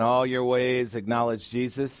understanding. In all your ways acknowledge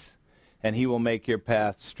Jesus, and he will make your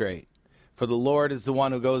path straight. For the Lord is the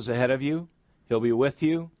one who goes ahead of you. He'll be with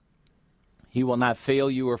you. He will not fail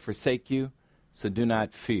you or forsake you, so do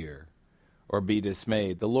not fear or be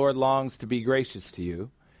dismayed. The Lord longs to be gracious to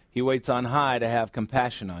you. He waits on high to have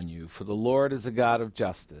compassion on you. For the Lord is a God of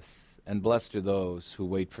justice, and blessed are those who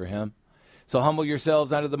wait for him. So humble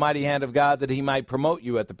yourselves under the mighty hand of God, that he might promote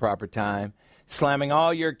you at the proper time, slamming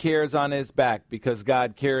all your cares on his back, because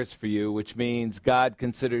God cares for you, which means God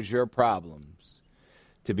considers your problems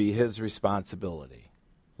to be his responsibility.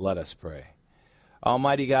 Let us pray.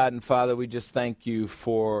 Almighty God and Father, we just thank you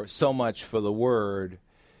for so much for the word,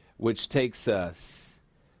 which takes us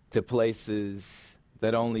to places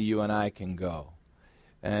that only you and I can go.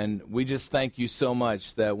 And we just thank you so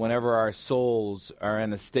much that whenever our souls are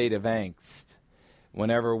in a state of angst,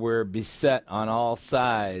 whenever we're beset on all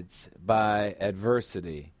sides by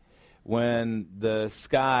adversity, when the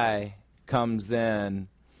sky comes in,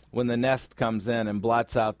 when the nest comes in and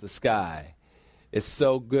blots out the sky, it's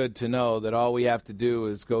so good to know that all we have to do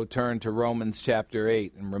is go turn to Romans chapter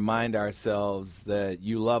 8 and remind ourselves that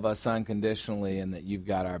you love us unconditionally and that you've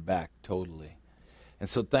got our back totally. And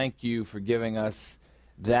so thank you for giving us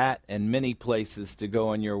that and many places to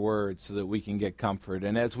go in your word so that we can get comfort.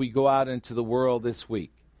 And as we go out into the world this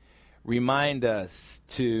week, remind us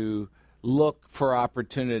to look for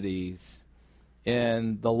opportunities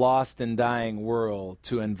in the lost and dying world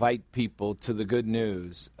to invite people to the good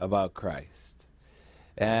news about Christ.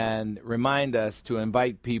 And remind us to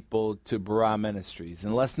invite people to Barah Ministries.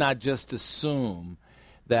 And let's not just assume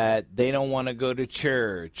that they don't want to go to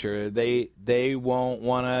church or they won't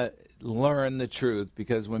want to learn the truth,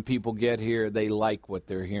 because when people get here, they like what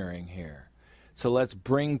they're hearing here. So let's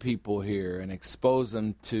bring people here and expose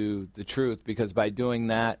them to the truth, because by doing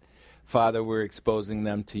that, Father, we're exposing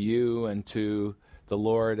them to you and to the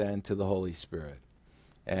Lord and to the Holy Spirit.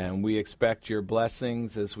 And we expect your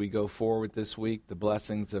blessings as we go forward this week, the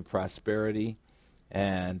blessings of prosperity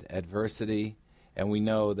and adversity. And we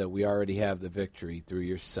know that we already have the victory through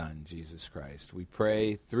your Son, Jesus Christ. We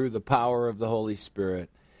pray through the power of the Holy Spirit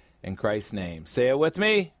in Christ's name. Say it with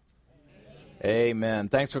me. Amen. Amen.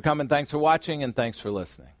 Thanks for coming, thanks for watching, and thanks for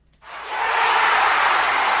listening.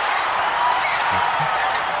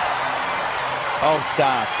 Oh,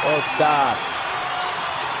 stop. Oh, stop.